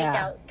to take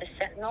out the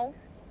sentinels?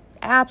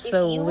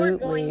 Absolutely. If you were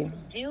going to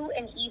do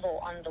an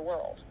evil on the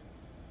world,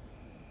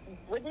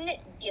 wouldn't it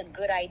be a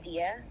good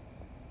idea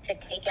to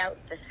take out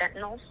the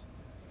sentinels,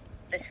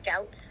 the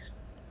scouts?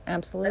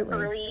 Absolutely.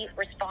 The early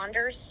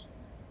responders.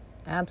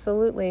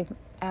 Absolutely.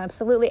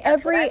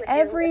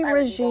 Every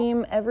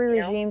regime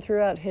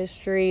throughout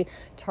history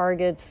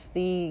targets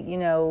the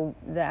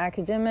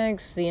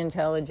academics, the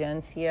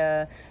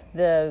intelligentsia,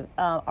 the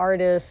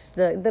artists,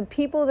 the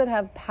people that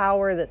have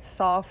power that's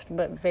soft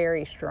but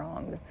very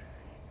strong.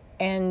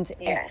 And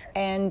the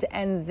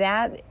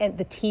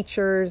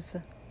teachers,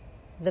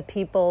 the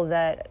people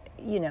that,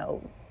 you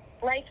know.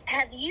 Like,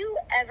 have you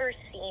ever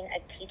seen a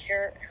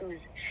teacher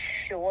who's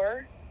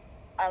sure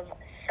of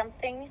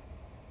something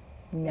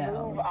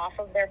move off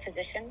of their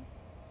position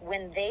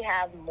when they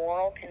have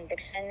moral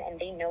conviction and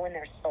they know in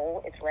their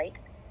soul it's right?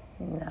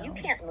 No. You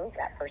can't move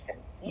that person.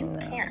 You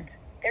can't.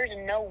 There's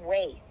no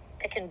way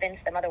to convince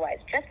them otherwise.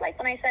 Just like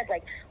when I said,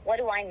 like, what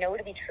do I know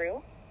to be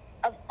true?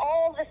 Of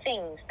all the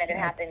things that had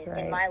happened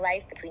in my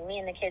life, between me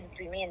and the kids,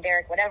 between me and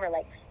Derek, whatever,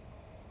 like,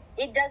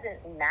 it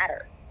doesn't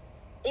matter.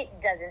 It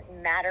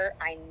doesn't matter.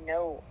 I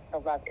know the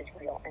love is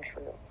real and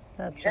true.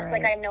 That's Just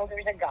like I know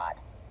there's a God,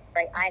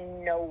 right? I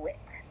know it.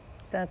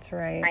 That's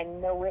right. I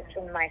know it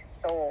in my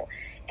soul.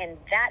 And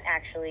that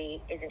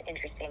actually is an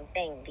interesting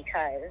thing,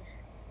 because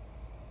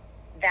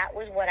that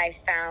was what I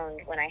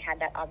found when I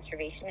had that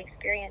observation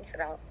experience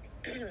about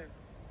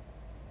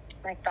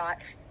my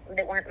thoughts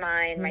that weren't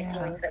mine, my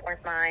feelings that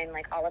weren't mine,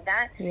 like all of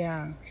that.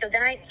 Yeah. So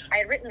then I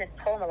had written this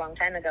poem a long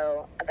time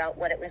ago about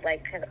what it was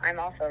like, because I'm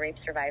also a rape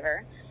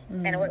survivor,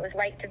 and what it was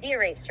like to be a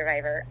rape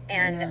survivor.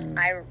 And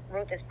I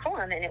wrote this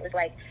poem, and it was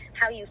like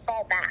how you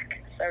fall back.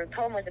 So the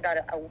poem was about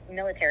a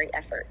military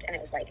effort, and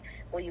it was like,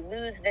 well, you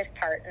lose this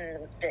part,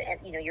 and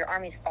your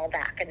armies fall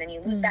back, and then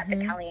you lose that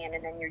battalion,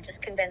 and then you're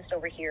just condensed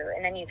over here,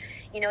 and then you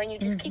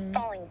just keep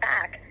falling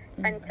back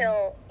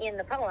until in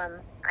the poem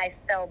I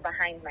fell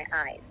behind my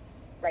eyes.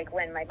 Like,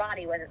 when my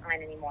body wasn't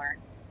mine anymore,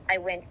 I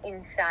went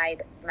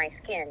inside my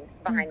skin,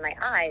 behind my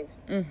eyes,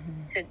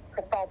 to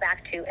fall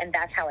back to, and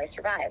that's how I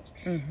survived.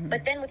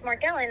 But then with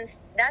Morgellons,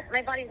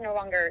 my body's no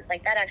longer,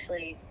 like, that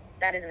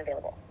isn't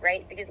available,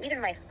 right? Because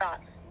even my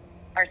thoughts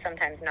are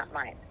sometimes not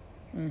mine.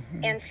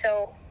 And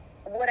so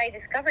what I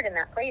discovered in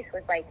that place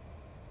was, like,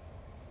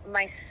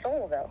 my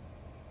soul, though,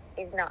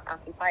 is not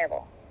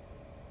occupiable.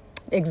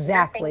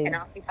 Exactly. Nothing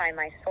can occupy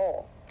my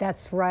soul.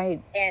 That's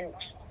right. And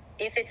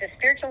if it's a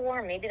spiritual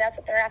war, maybe that's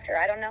what they're after.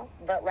 I don't know.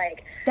 But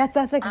like...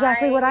 That's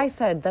exactly what I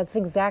said. That's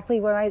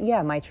exactly what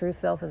my true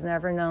self has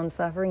never known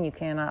suffering. You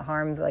cannot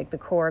harm like the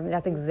core.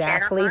 That's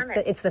exactly,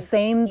 it's the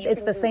same,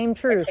 it's the same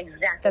truth.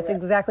 That's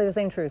exactly the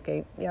same truth,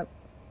 Kate. Yep.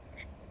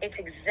 It's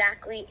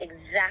exactly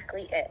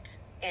it.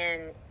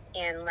 And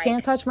like...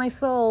 Can't touch my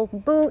soul.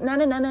 Boo, na,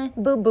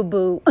 boo, boo,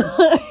 boo.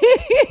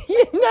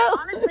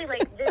 Honestly,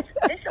 like, this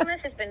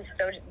illness has been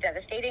so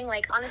devastating.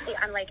 Like, honestly,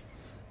 I'm like,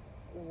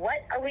 what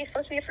are we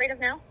supposed to be afraid of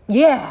now?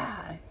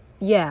 Yeah.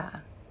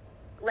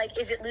 Like,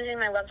 is it losing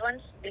my loved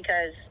ones?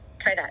 Because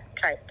try that.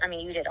 I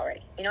mean, you did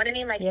already. You know what I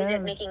mean? Like, is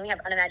it making me have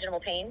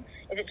unimaginable pain?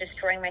 Is it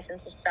destroying my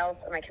sense of self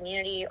or my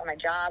community or my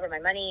job or my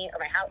money or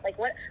my house? Like,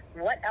 what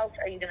else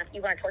are you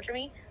want to torture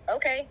me?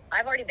 Okay,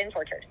 I've already been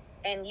tortured.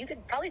 And you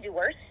could probably do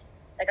worse.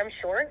 Like, I'm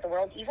sure the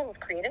world's evil is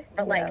creative,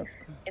 but like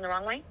in the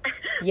wrong way.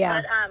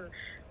 Yeah.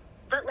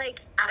 But like,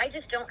 I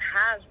just don't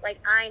have, like,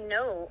 I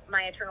know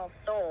my eternal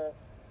soul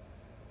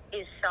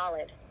is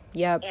solid.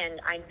 Yep. And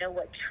I know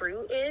what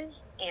true is,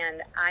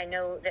 and I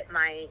know that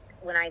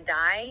when I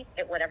die,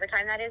 at whatever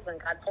time that is, when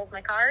God pulls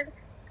my card,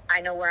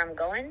 I know where I'm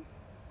going,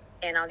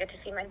 and I'll get to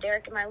see my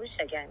Derek and my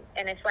Lucia again.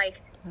 And it's like...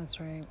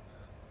 That's right.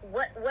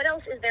 What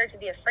else is there to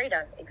be afraid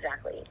of,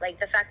 exactly? Like,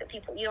 the fact that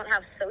you don't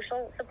have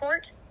social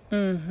support?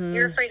 Mm-hmm.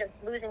 You're afraid of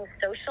losing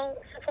social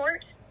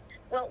support?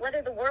 Well,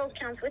 whether the world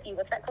counts with you,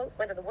 what's that quote?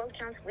 Whether the world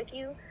counts with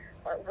you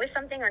or with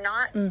something or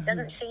not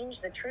doesn't change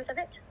the truth of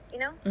it, you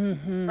know?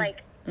 Mm-hmm.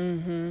 Like,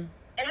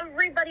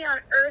 everybody on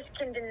earth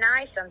can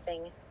deny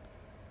something.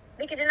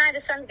 They can deny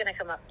the sun's going to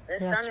come up. The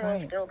sun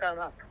will still come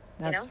up,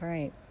 you know?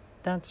 Right.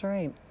 That's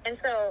right. And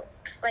so,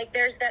 like,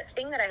 there's that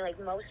thing that I, like,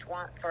 most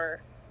want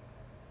for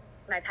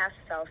my past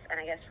self,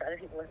 and I guess for other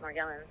people with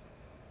Morgellons,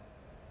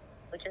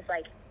 which is,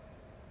 like,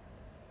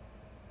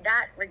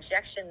 that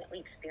rejection that we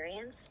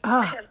experience.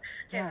 Oh,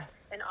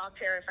 yes. And all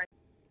terrifying.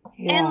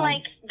 Yeah. And,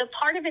 like, the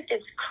part of it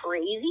that's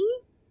crazy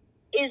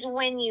is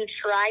when you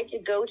try to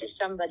go to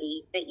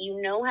somebody that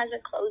you know has a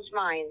closed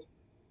mind,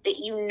 that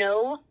you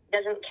know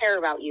doesn't care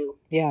about you,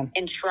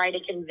 and try to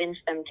convince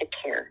them to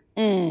care.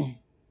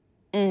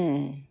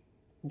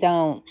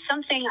 Don't.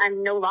 Something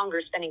I'm no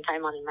longer spending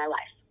time on in my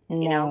life.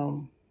 You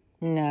know?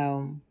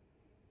 No.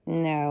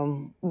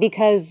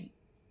 Because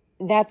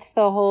that's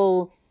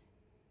the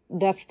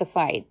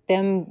fight.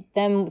 Them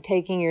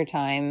taking your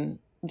time.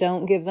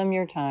 Don't give them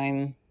your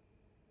time.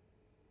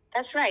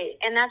 That's right.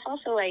 And that's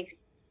also like,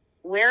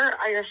 where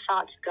are your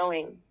thoughts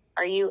going?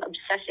 Are you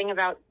obsessing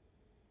about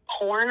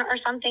porn or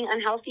something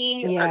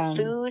unhealthy or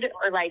food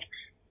or like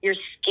your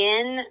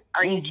skin?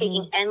 Are you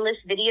taking endless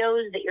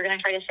videos that you're going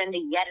to try to send to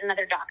yet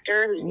another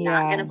doctor who's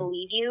not going to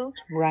believe you?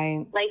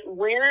 Right. Like,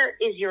 where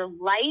is your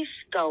life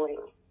going?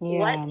 Yeah.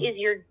 What is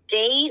your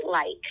day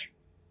like?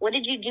 What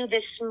did you do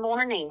this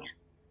morning?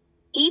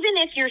 Even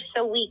if you're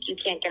so weak you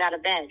can't get out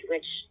of bed,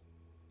 which,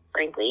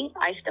 frankly,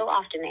 I still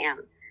often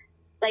am.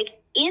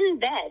 Like, in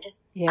bed,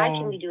 I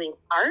can be doing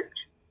art.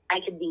 I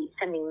could be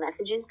sending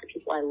messages to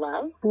people I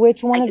love.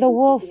 Which one of the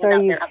wolves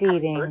are you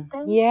feeding?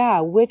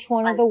 Yeah, which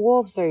one of the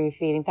wolves are you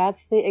feeding?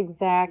 That's the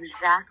exact...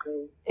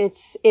 Exactly.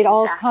 It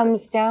all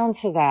comes down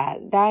to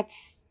that. That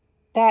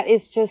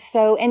is just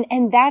so...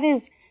 And that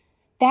is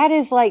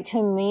like,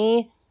 to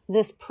me,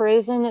 this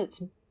prison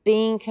that's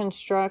being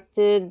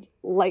constructed,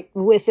 like,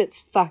 with its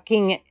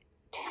fucking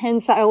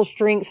tensile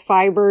strength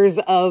fibers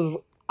of...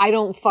 I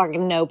don't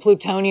fucking know,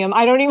 plutonium.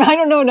 I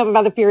don't know enough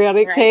about the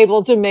periodic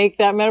table to make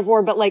that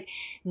metaphor, but like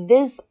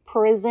this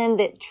prison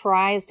that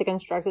tries to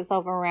construct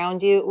itself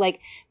around you, like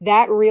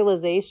that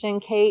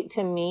realization, Kate,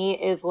 to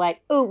me is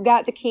like, oh,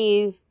 got the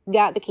keys,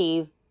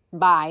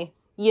 bye.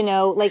 You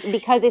know, like,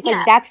 because it's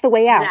like, that's the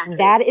way out. Exactly.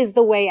 That is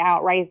the way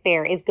out right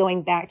there, is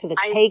going back to the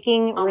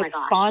taking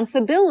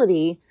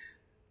responsibility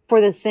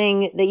for the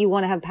thing that you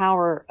want to have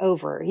power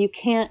over. You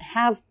can't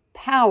have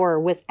power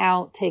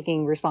without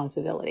taking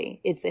responsibility.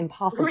 It's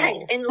impossible.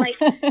 Right. And like,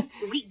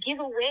 we give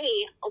it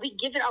away all the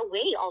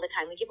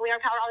time. We give away our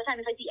power all the time.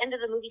 It's like the end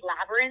of the movie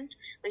Labyrinth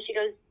when she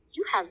goes,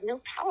 you have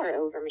no power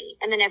over me.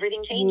 And then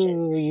everything changes.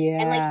 Ooh,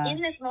 yeah. And like,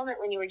 in this moment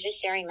when you were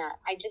just sharing that,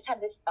 I just had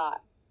this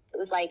thought. It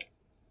was like,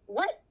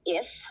 what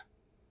if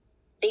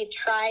they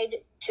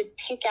tried to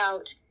pick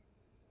out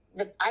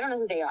I don't know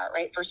who they are,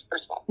 right? First of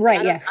all.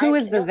 Right, yeah. Who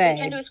is the they? I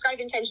tend to ascribe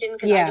intention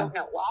because I don't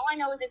know. Well, all I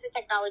know is it's a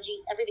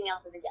technology. Everything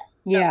else is a guess.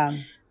 So, yeah.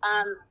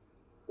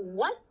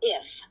 What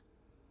if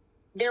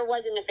there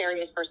was a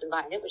nefarious person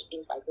behind it, which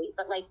seems likely,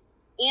 but like,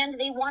 and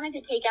they wanted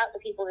to take out the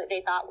people that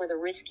they thought were the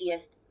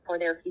riskiest for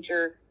their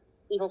future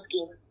evil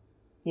scheme.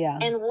 Yeah.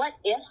 And what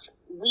if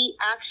we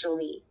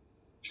actually,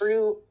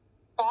 through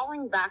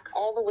falling back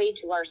all the way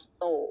to our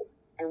soul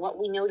and what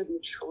we know to be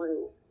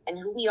true and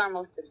who we are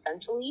most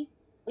essentially,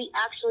 we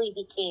actually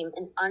became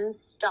an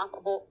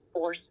unstoppable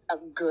force of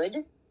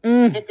good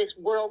that this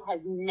world has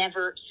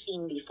never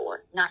seen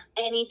before. Not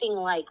anything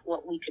like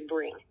what we could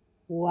bring.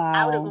 Wow.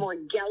 Out of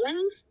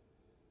Morgellons,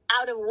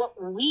 out of what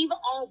we've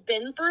all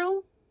been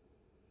through.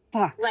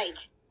 Fuck. Like,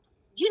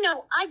 you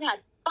know, I've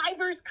had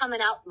fibers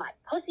coming out my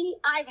pussy.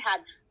 I've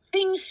had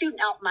things shooting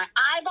out my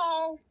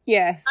eyeballs.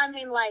 Yes. I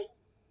mean, like,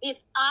 if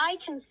I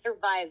can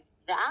survive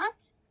that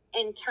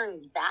and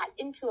turn that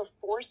into a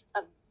force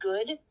of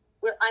good,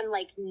 where I'm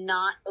like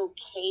not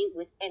okay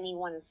with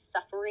anyone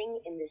suffering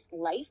in this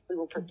life, we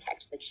will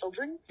protect the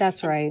children.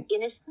 That's right.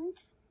 Innocent,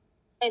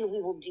 and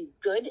we will do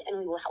good, and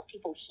we will help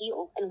people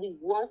heal, and we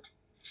won't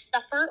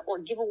suffer or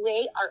give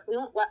away we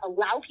won't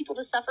allow people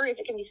to suffer if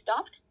it can be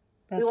stopped.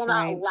 We will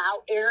not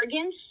allow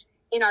arrogance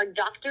in our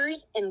doctors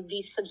and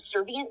be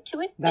subservient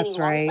to it. That's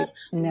right.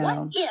 No.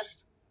 What if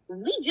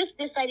we just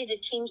decided to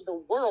change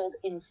the world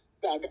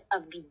instead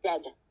of be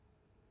dead?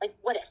 Like,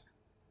 what if?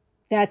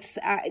 That's,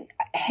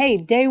 hey,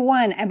 day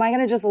one, am I going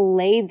to just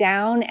lay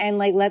down and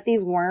like let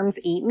these worms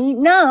eat me?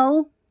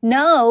 No.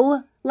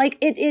 Like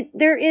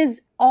there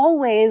is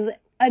always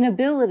an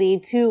ability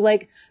to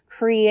like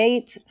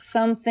create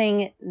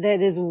something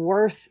that is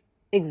worth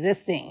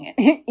existing.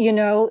 You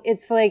know,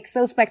 it's like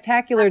so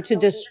spectacular to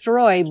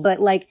destroy, but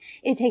like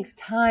it takes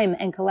time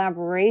and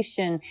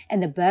collaboration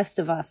and the best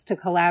of us to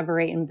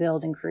collaborate and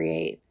build and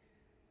create.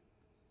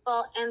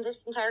 Well, and this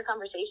entire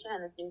conversation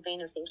and this new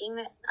vein of thinking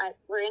that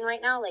we're in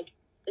right now, like,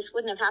 this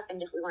wouldn't have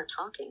happened if we weren't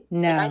talking.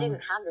 No. Like, I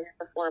didn't have this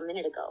before a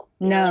minute ago.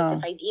 No.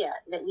 Like, this idea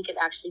that we could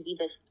actually be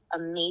this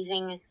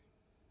amazing,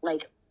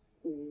 like,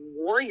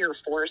 warrior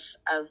force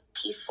of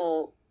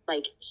peaceful,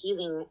 like,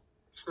 healing,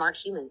 smart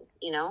humans,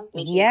 you know?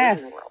 Yes.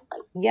 In the world.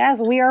 Like,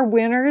 yes, we are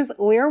winners,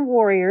 we are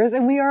warriors,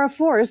 and we are a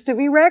force to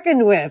be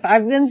reckoned with.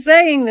 I've been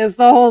saying this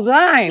the whole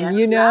time, yes,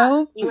 you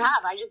know? You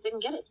have. I just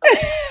didn't get it.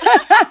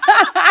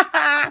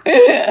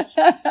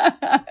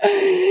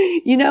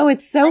 You know,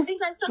 it's so I think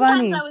that sometimes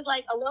funny. I was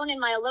like alone in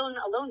my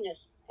aloneness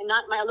and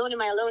not my alone in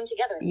my alone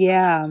together.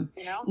 Yeah.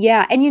 You know?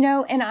 Yeah. And you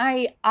know, and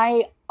I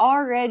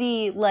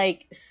already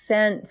like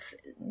sense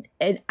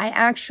it. I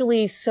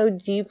actually so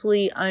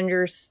deeply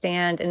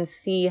understand and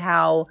see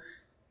how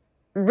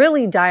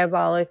really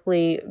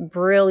diabolically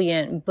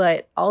brilliant,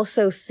 but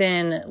also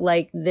thin,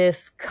 like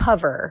this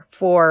cover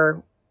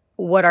for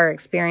what our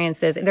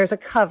experience is. There's a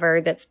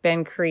cover that's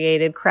been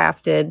created,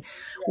 crafted,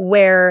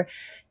 where,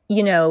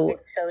 you know,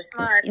 so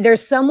smart.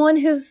 There's someone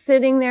who's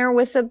sitting there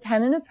with a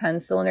pen and a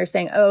pencil and they're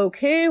saying,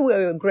 okay,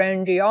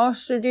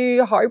 grandiosity,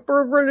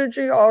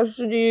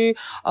 hyper-religiosity,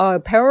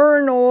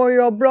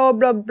 paranoia, blah,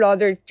 blah, blah.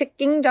 They're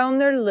ticking down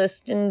their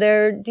list in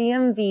their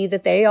DMV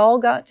that they all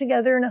got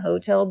together in a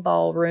hotel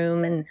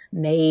ballroom and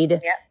made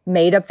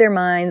up their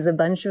minds. A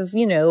bunch of,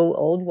 you know,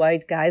 old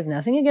white guys.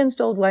 Nothing against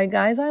old white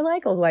guys. I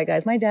like old white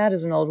guys. My dad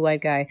is an old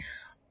white guy.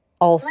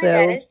 Also,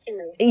 my dad is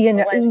too. You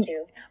know,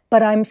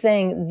 but I'm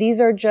saying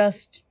these are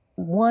just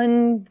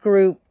one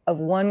group of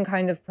one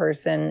kind of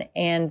person,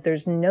 and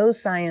there's no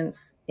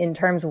science in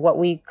terms of what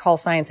we call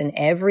science in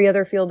every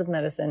other field of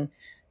medicine.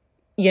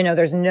 You know,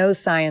 there's no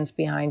science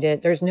behind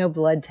it. There's no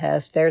blood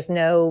test. There's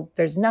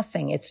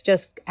nothing. It's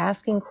just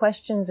asking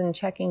questions and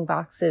checking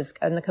boxes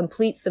and the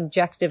complete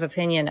subjective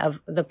opinion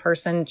of the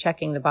person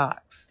checking the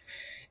box.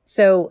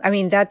 So, I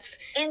mean,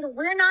 and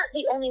we're not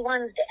the only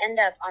ones to end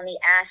up on the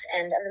ass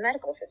end of the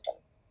medical system.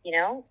 You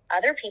know,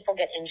 other people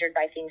get injured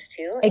by things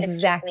too.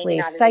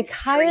 Exactly.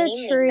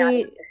 Psychiatry, not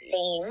the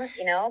same,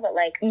 you know, but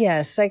like,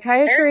 yes,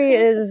 psychiatry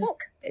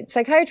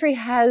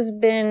has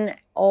been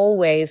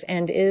always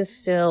and is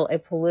still a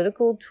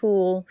political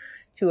tool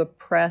to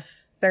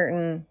oppress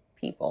certain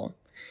people.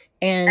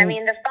 And I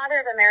mean, the father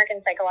of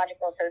American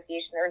Psychological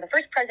Association, or the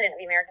first president of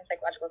the American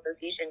Psychological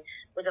Association,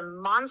 was a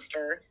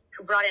monster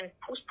who brought in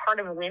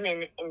postpartum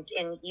women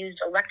and used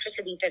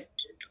electricity to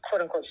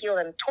quote unquote heal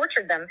them,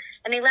 tortured them,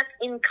 and they left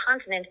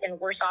incontinent and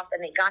worse off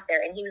than they got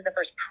there. And he was the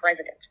first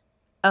president.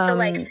 So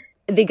like,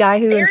 the guy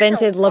who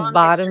invented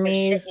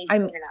lobotomies. I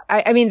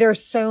mean,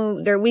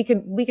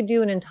 we could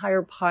do an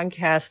entire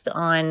podcast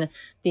on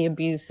the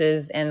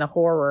abuses and the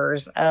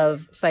horrors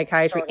of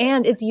psychiatry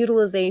and its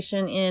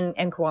utilization in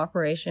and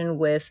cooperation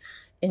with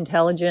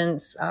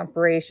intelligence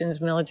operations,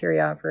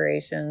 military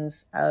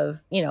operations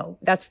of, you know,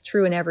 that's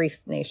true in every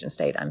nation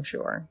state, I'm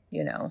sure,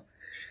 you know.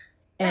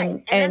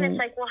 And then it's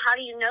like, well, how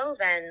do you know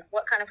then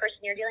what kind of person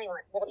you're dealing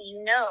with? Well,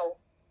 you know,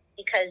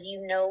 because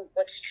you know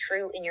what's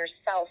true in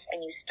yourself,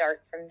 and you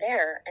start from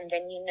there. And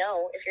then you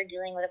know if you're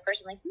dealing with a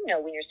person, like, you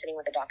know when you're sitting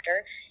with a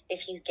doctor,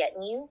 if he's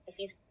getting you, if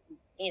he's,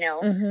 you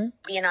know,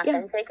 being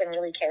authentic and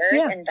really cares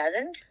and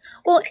doesn't.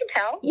 Well, you can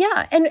tell.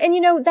 Yeah. And,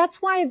 you know,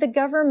 that's why the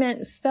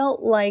government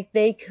felt like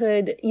they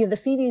could, you know, the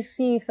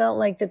CDC felt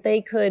like that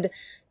they could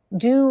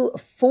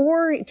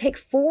take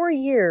 4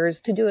 years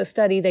to do a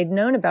study they'd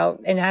known about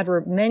and had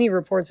many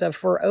reports of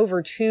for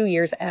over 2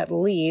 years at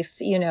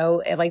least, you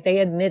know, like they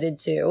admitted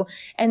to.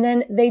 And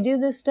then they do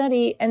this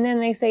study and then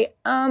they say,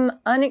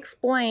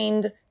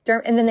 unexplained,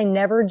 and then they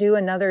never do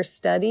another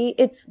study.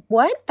 It's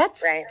what?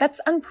 That's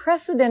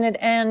unprecedented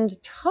and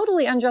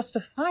totally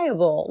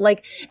unjustifiable.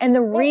 Like, and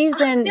the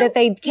reason that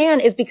they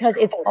can is because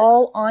it's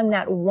all on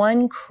that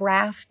one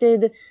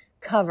crafted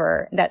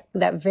cover, that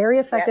very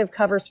effective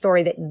cover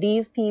story that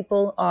these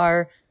people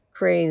are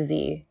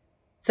crazy.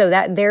 So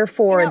that,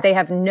 therefore, they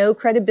have no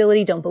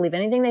credibility. Don't believe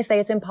anything they say.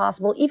 It's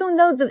impossible. Even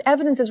though the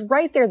evidence is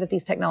right there that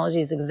these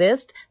technologies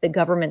exist, that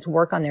governments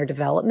work on their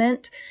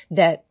development,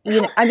 that, I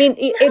mean, not only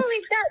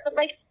that, but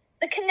like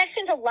the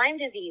connection to Lyme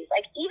disease,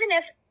 like even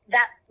if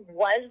that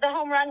was the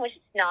home run, which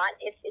it's not,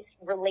 it's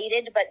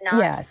related, but not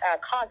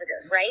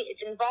causative, right?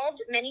 It's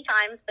involved many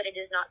times, but it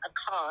is not a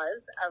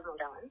cause of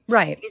Morgellons.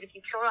 Right. Because if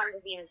you kill Lyme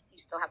disease,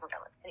 you still have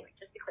Morgellons. Anyway,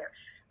 just to be clear.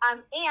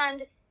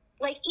 And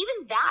like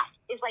even that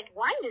is like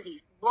Lyme disease.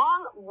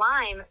 Long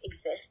Lyme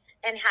exists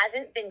and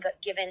hasn't been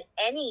given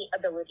any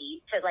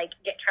ability to like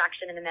get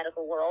traction in the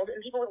medical world.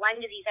 And people with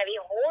Lyme disease have a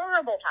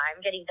horrible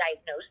time getting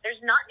diagnosed. There's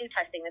not new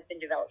testing that's been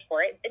developed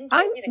for it.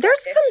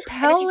 There's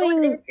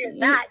compelling.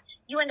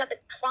 You end up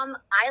at Plum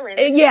Island.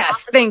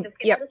 Yes, and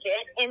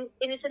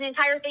it's an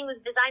entire thing was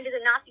designed as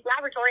a Nazi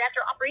laboratory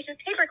after Operation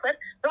Paperclip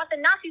brought the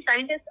Nazi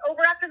scientists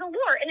over after the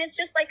war. And it's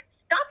just like,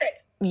 stop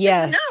it.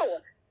 Yes. No.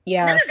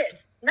 Yes.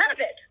 None of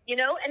it,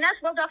 and that's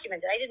well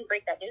documented. I didn't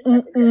break that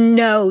news.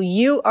 No,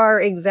 you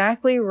are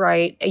exactly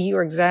right. You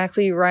are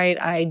exactly right.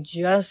 I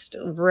just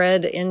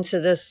read into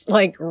this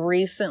like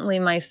recently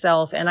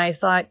myself, and I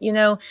thought,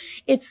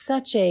 it's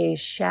such a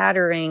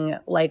shattering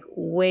like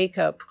wake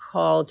up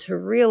call to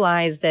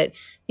realize that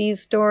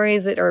these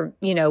stories that are,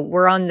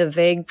 were on the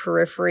vague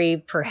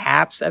periphery,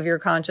 perhaps, of your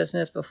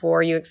consciousness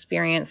before you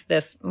experience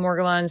this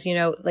Morgellons,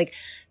 like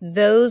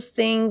those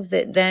things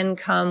that then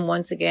come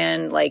once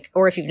again, like,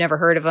 or if you've never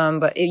heard of them,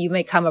 but you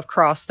may come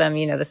across them,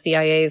 the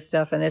CIA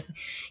stuff and this,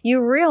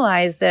 you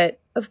realize that,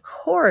 of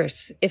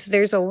course, if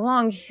there's a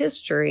long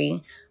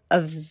history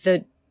of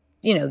the,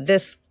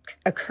 this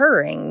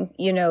occurring,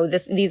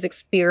 these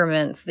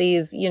experiments,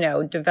 these,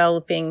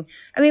 developing,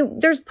 I mean,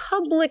 there's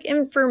public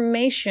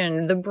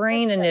information, the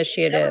Brain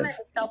Initiative. The government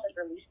itself has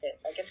released it.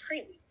 Like, it's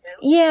crazy.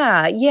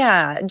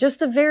 Yeah. Just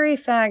the very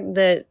fact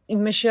that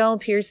Michelle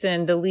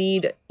Pearson, the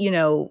lead,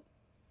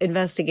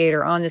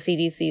 investigator on the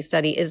CDC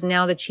study, is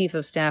now the chief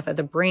of staff at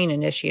the Brain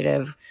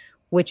Initiative,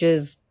 which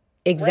is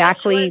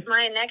exactly. Which was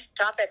my next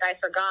topic. I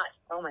forgot.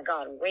 Oh my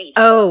God! Wait.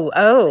 Oh.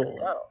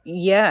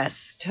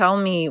 Yes. Tell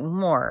me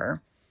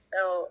more.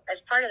 So, as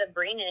part of the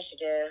Brain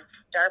Initiative,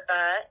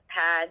 DARPA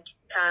had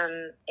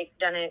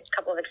done a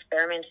couple of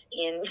experiments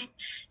in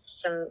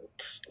some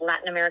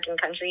Latin American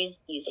countries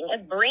using a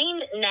brain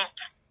net.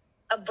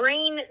 A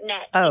brain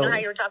net. Oh. You know how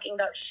you were talking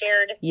about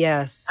shared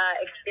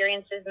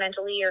experiences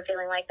mentally or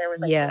feeling like there was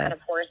like some kind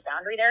of porous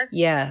boundary there?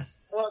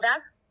 Yes. Well,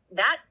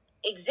 that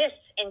exists.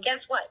 And guess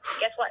what?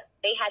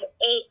 They had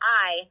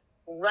AI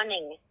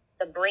running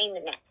the brain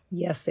net.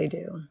 Yes, they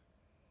do.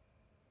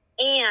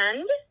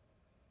 And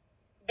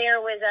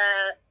there was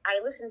I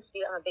listened to,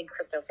 I'm a big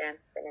crypto fan.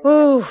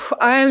 Oh,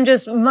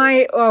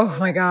 oh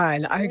my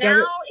God. Now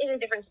is a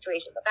different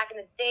situation. But back in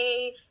the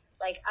day,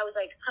 like I was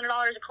like $100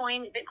 a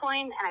coin,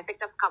 Bitcoin, and I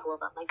picked up a couple of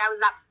them. Like I was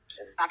that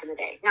person back in the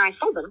day. Now I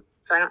sold them,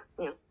 so I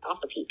don't, off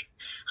the peak.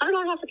 $100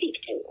 off the peak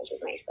too, which is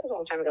nice. That was a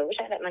long time ago. Wish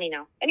I had that money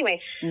now. Anyway,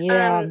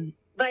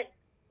 but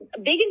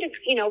big into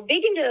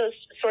those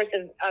sorts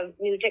of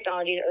new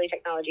technologies, early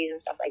technologies,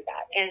 and stuff like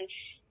that. And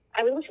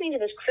I was listening to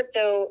this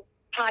crypto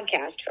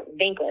podcast from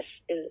Bankless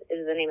is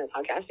the name of the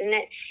podcast, and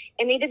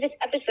they did this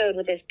episode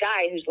with this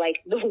guy who's like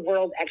the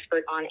world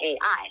expert on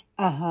AI.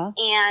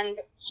 And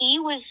he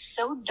was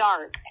so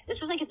dark. This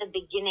was like at the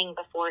beginning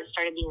before it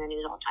started being in the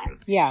news all the time.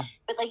 Yeah.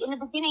 But like in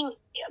the beginning,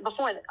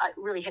 before it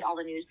really hit all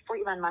the news, before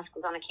Elon Musk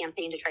was on a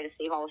campaign to try to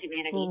save all of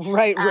humanity.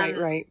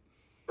 Right.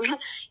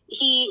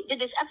 He did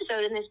this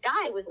episode, and this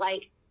guy was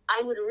like,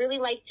 I would really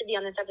like to be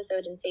on this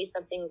episode and say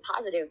something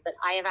positive, but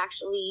I have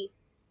actually,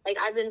 like,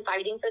 I've been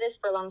fighting for this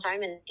for a long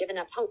time and given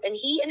up hope. And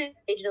he ended up,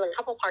 they did a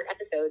couple part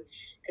episode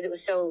because it was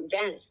so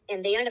dense.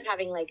 And they ended up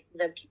having, like,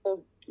 the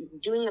people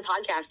doing the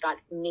podcast got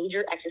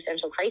major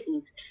existential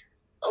crises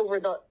over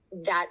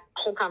that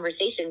whole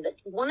conversation. But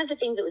one of the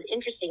things that was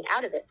interesting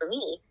out of it for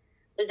me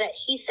was that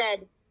he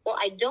said, well,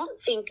 I don't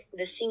think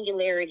the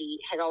singularity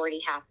had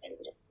already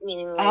happened.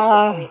 Meaning, like,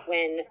 the point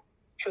when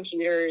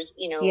computers,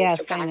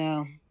 yes, I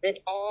know. That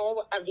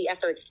all of the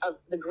efforts of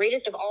the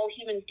greatest of all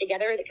humans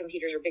together, the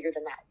computers are bigger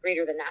than that,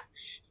 greater than that.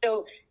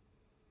 So,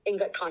 in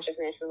gut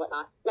consciousness and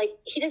whatnot. Like,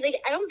 he does, like,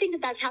 I don't think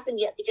that that's happened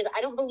yet because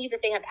I don't believe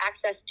that they have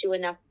access to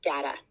enough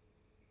data.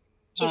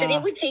 He said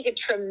it would take a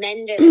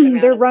tremendous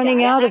amount they're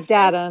running out of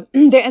data.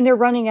 They're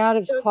running out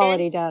of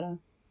quality data.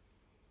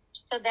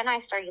 So then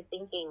I started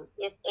thinking,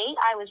 if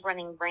AI was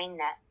running BrainNet,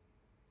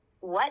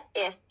 what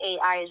if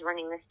AI is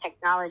running this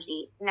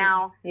technology?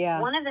 Now,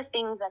 one of the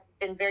things that's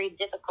been very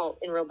difficult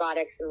in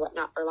robotics and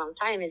whatnot for a long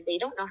time is they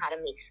don't know how to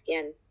make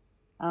skin.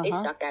 They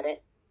suck at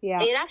it. Yeah.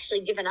 They had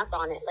actually given up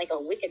on it, like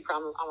a wicked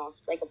problem almost,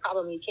 like a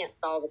problem you can't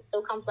solve. It's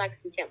so complex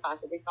you can't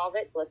possibly solve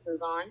it, so let's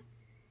move on.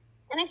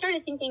 And I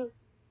started thinking,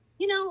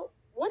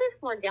 what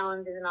if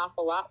Morgellons is an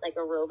awful lot like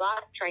a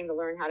robot trying to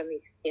learn how to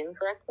make skin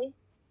correctly?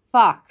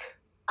 Fuck.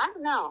 I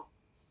don't know.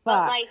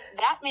 But, like,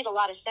 that made a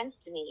lot of sense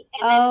to me.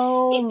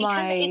 And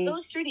then it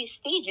goes through these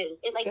stages.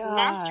 It, like,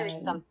 masters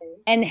something.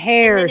 And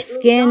hair,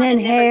 skin and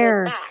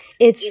hair.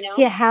 It's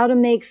how to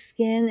make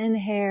skin and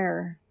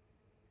hair.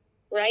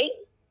 Right?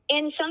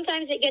 And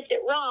sometimes it gets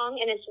it wrong,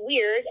 and it's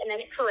weird, and then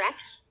it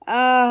corrects.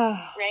 Oh,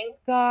 right?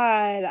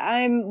 God,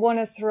 I want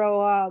to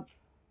throw up.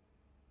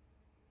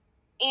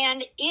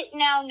 And it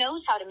now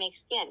knows how to make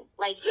skin.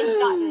 Like, it's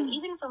gotten,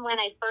 even from when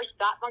I first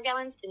got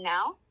Morgellons to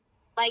now,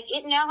 like,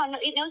 it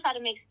knows how to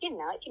make skin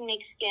now. It can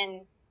make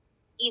skin,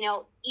 you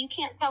know, you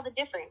can't tell the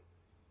difference.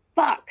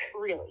 Fuck.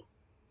 Really,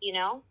 you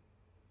know?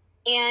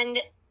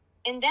 And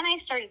then I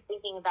started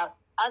thinking about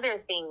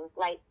other things.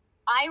 Like,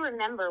 I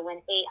remember when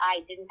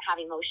AI didn't have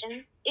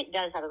emotions. It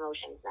does have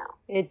emotions now.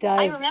 It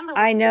does.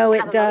 I know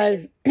it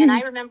does. And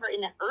I remember in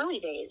the early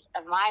days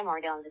of my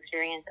Morgellons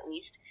experience, at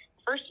least,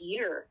 the first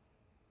year,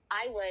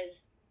 I was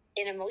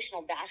an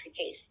emotional basket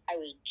case. I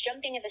was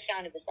jumping at the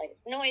sound of the slightest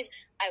noise.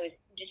 I was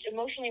just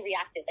emotionally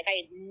reactive. Like,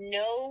 I had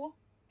no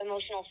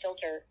emotional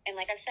filter. And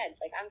like I said,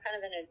 like, I'm kind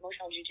of an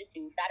emotional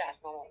jujitsu badass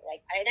normally.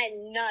 Like, I had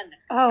none.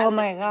 Oh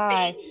my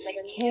God. Like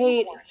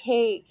Kate.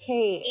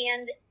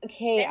 And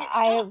Kate,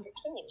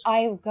 I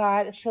have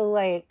got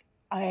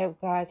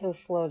to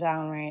slow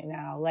down right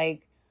now.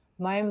 Like,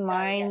 my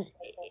mind,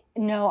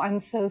 no, I'm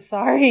so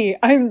sorry.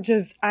 I'm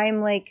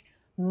like,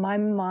 my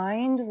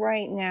mind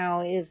right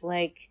now is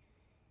like,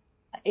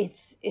 I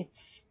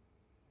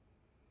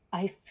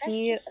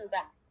feel,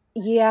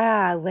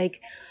 yeah,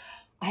 like,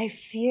 I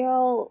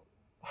feel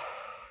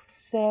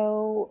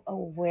so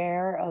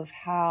aware of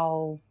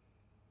how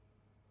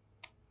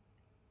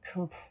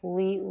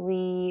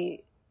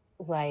completely,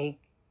 like,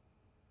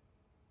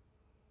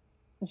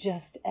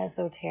 just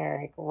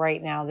esoteric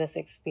right now this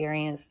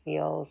experience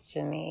feels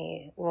to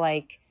me.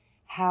 Like,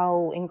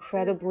 how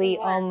incredibly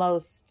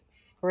almost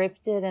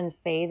scripted and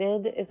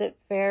fated. Is it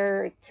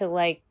fair to,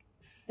 like,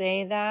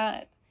 say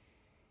that?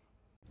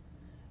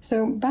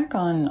 So back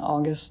on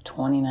August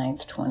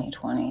 29th,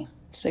 2020,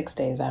 6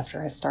 days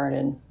after I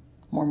started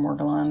More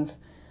Morgellons,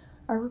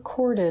 I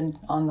recorded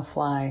on the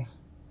fly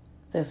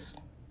this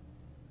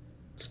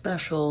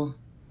special,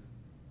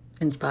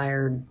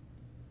 inspired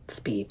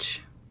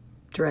speech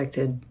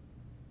directed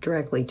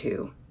directly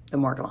to the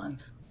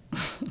Morgellons.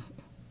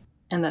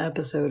 And the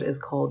episode is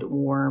called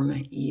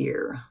Worm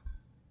Year.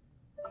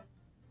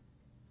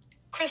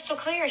 Crystal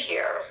clear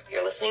here.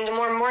 You're listening to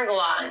More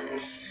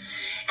Morgellons.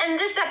 And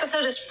this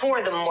episode is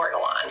for the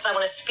Morgellons. I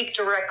want to speak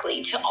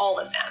directly to all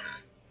of them.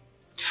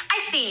 I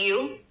see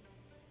you.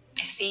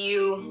 I see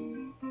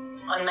you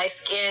on my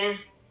skin.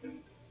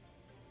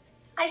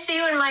 I see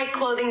you in my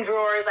clothing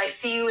drawers. I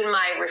see you in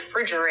my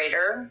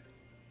refrigerator.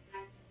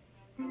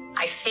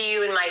 I see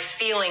you in my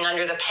ceiling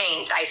under the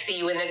paint. I see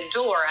you in the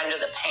door under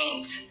the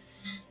paint.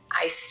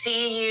 I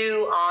see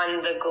you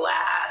on the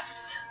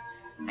glass.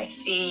 I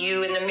see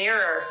you in the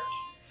mirror.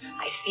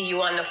 I see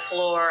you on the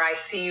floor. I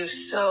see you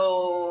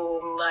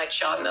so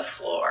much on the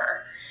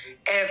floor.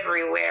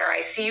 Everywhere.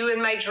 I see you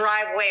in my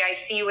driveway. I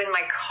see you in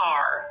my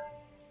car.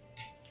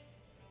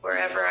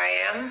 Wherever I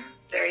am,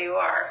 there you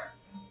are.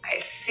 I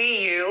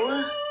see you,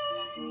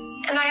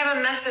 and I have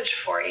a message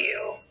for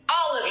you.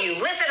 All of you,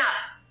 listen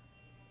up.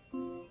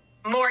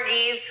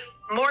 Morgies,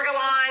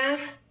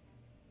 Morgellons.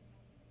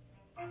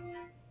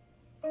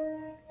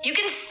 You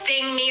can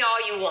sting me all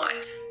you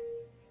want.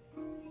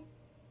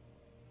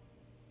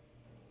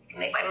 You can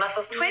make my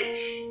muscles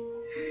twitch.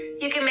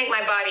 You can make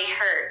my body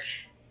hurt.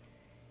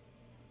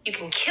 You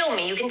can kill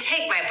me. You can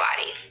take my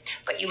body.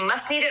 But you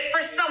must need it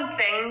for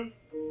something.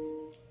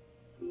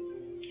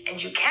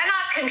 And you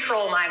cannot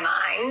control my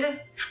mind.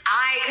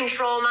 I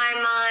control my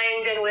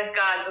mind, and with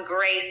God's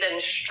grace and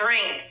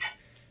strength,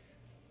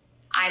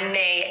 I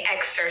may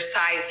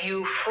exorcise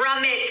you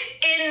from it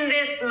in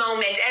this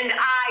moment, and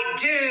I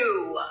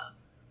do.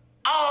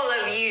 All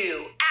of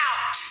you,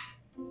 out.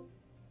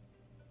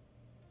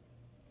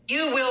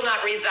 You will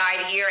not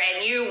reside here,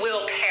 and you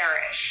will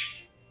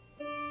perish.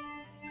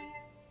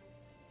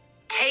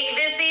 Take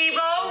this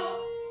evil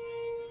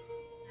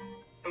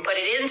and put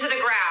it into the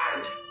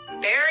ground.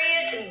 Bury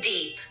it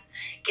deep.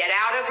 Get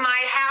out of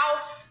my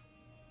house.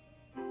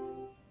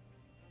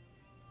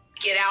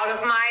 Get out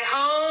of my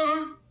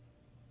home.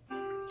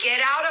 Get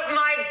out of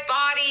my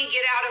body.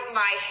 Get out of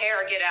my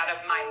hair. Get out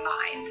of my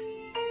mind.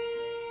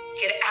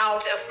 Get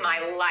out of my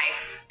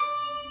life.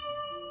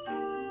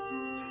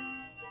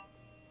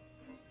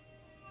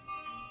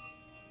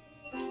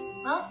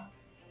 Well,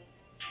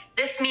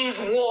 this means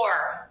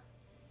war.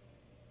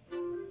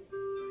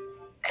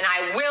 And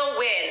I will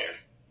win.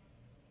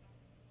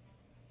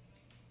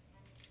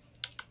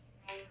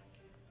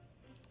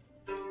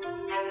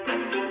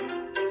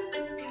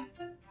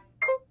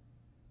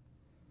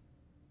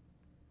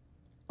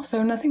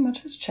 So nothing much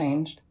has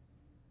changed.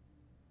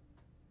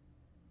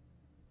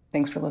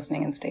 Thanks for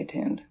listening and stay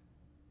tuned.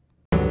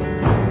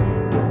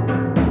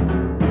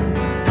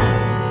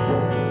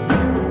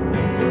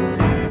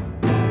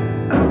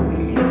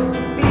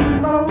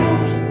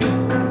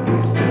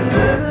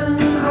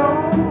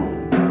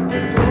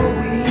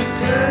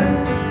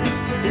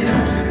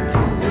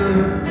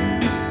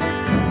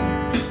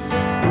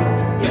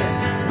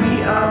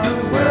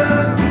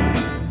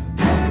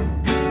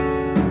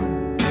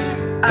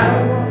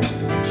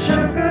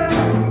 Sugar,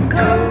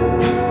 go,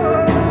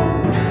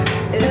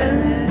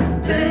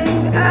 anything.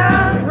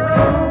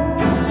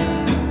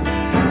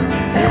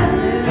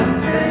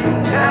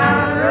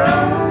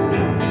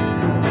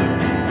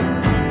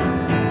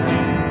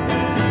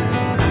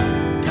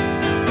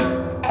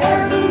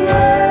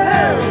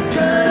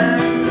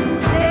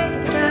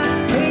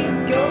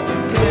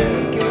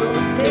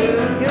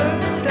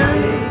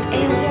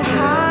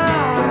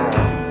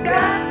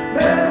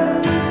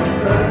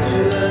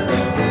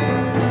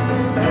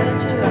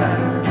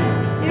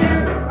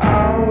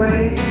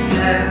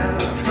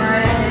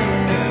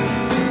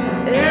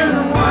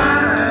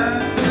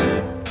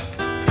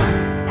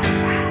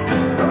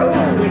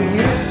 We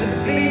used to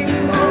be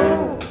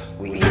moles.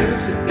 We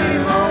used to be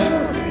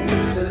moles. We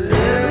used to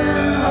live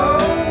in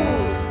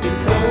holes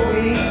before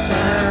we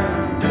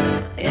turned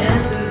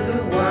into the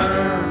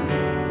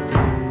worms.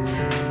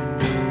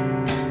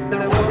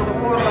 There was a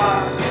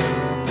warlock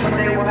when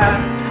they will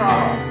have to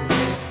talk,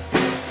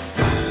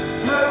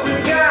 but we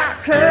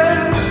got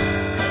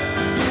cursed.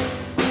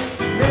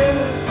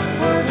 This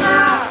was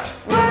not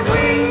what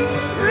we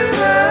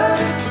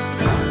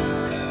reversed,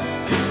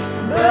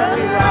 but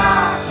we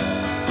rocked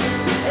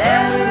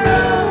and we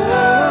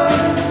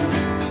rolled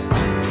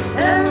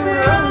and we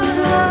rolled the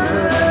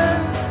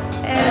numbers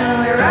and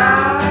we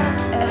rocked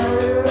and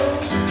we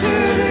rolled to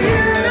the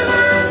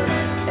universe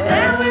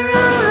and we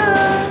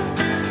rolled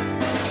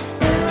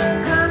and we're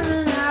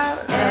coming out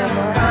of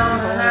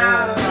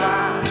our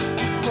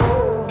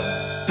hole.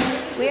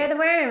 We are the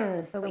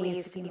worms, but we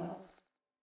used to be moles.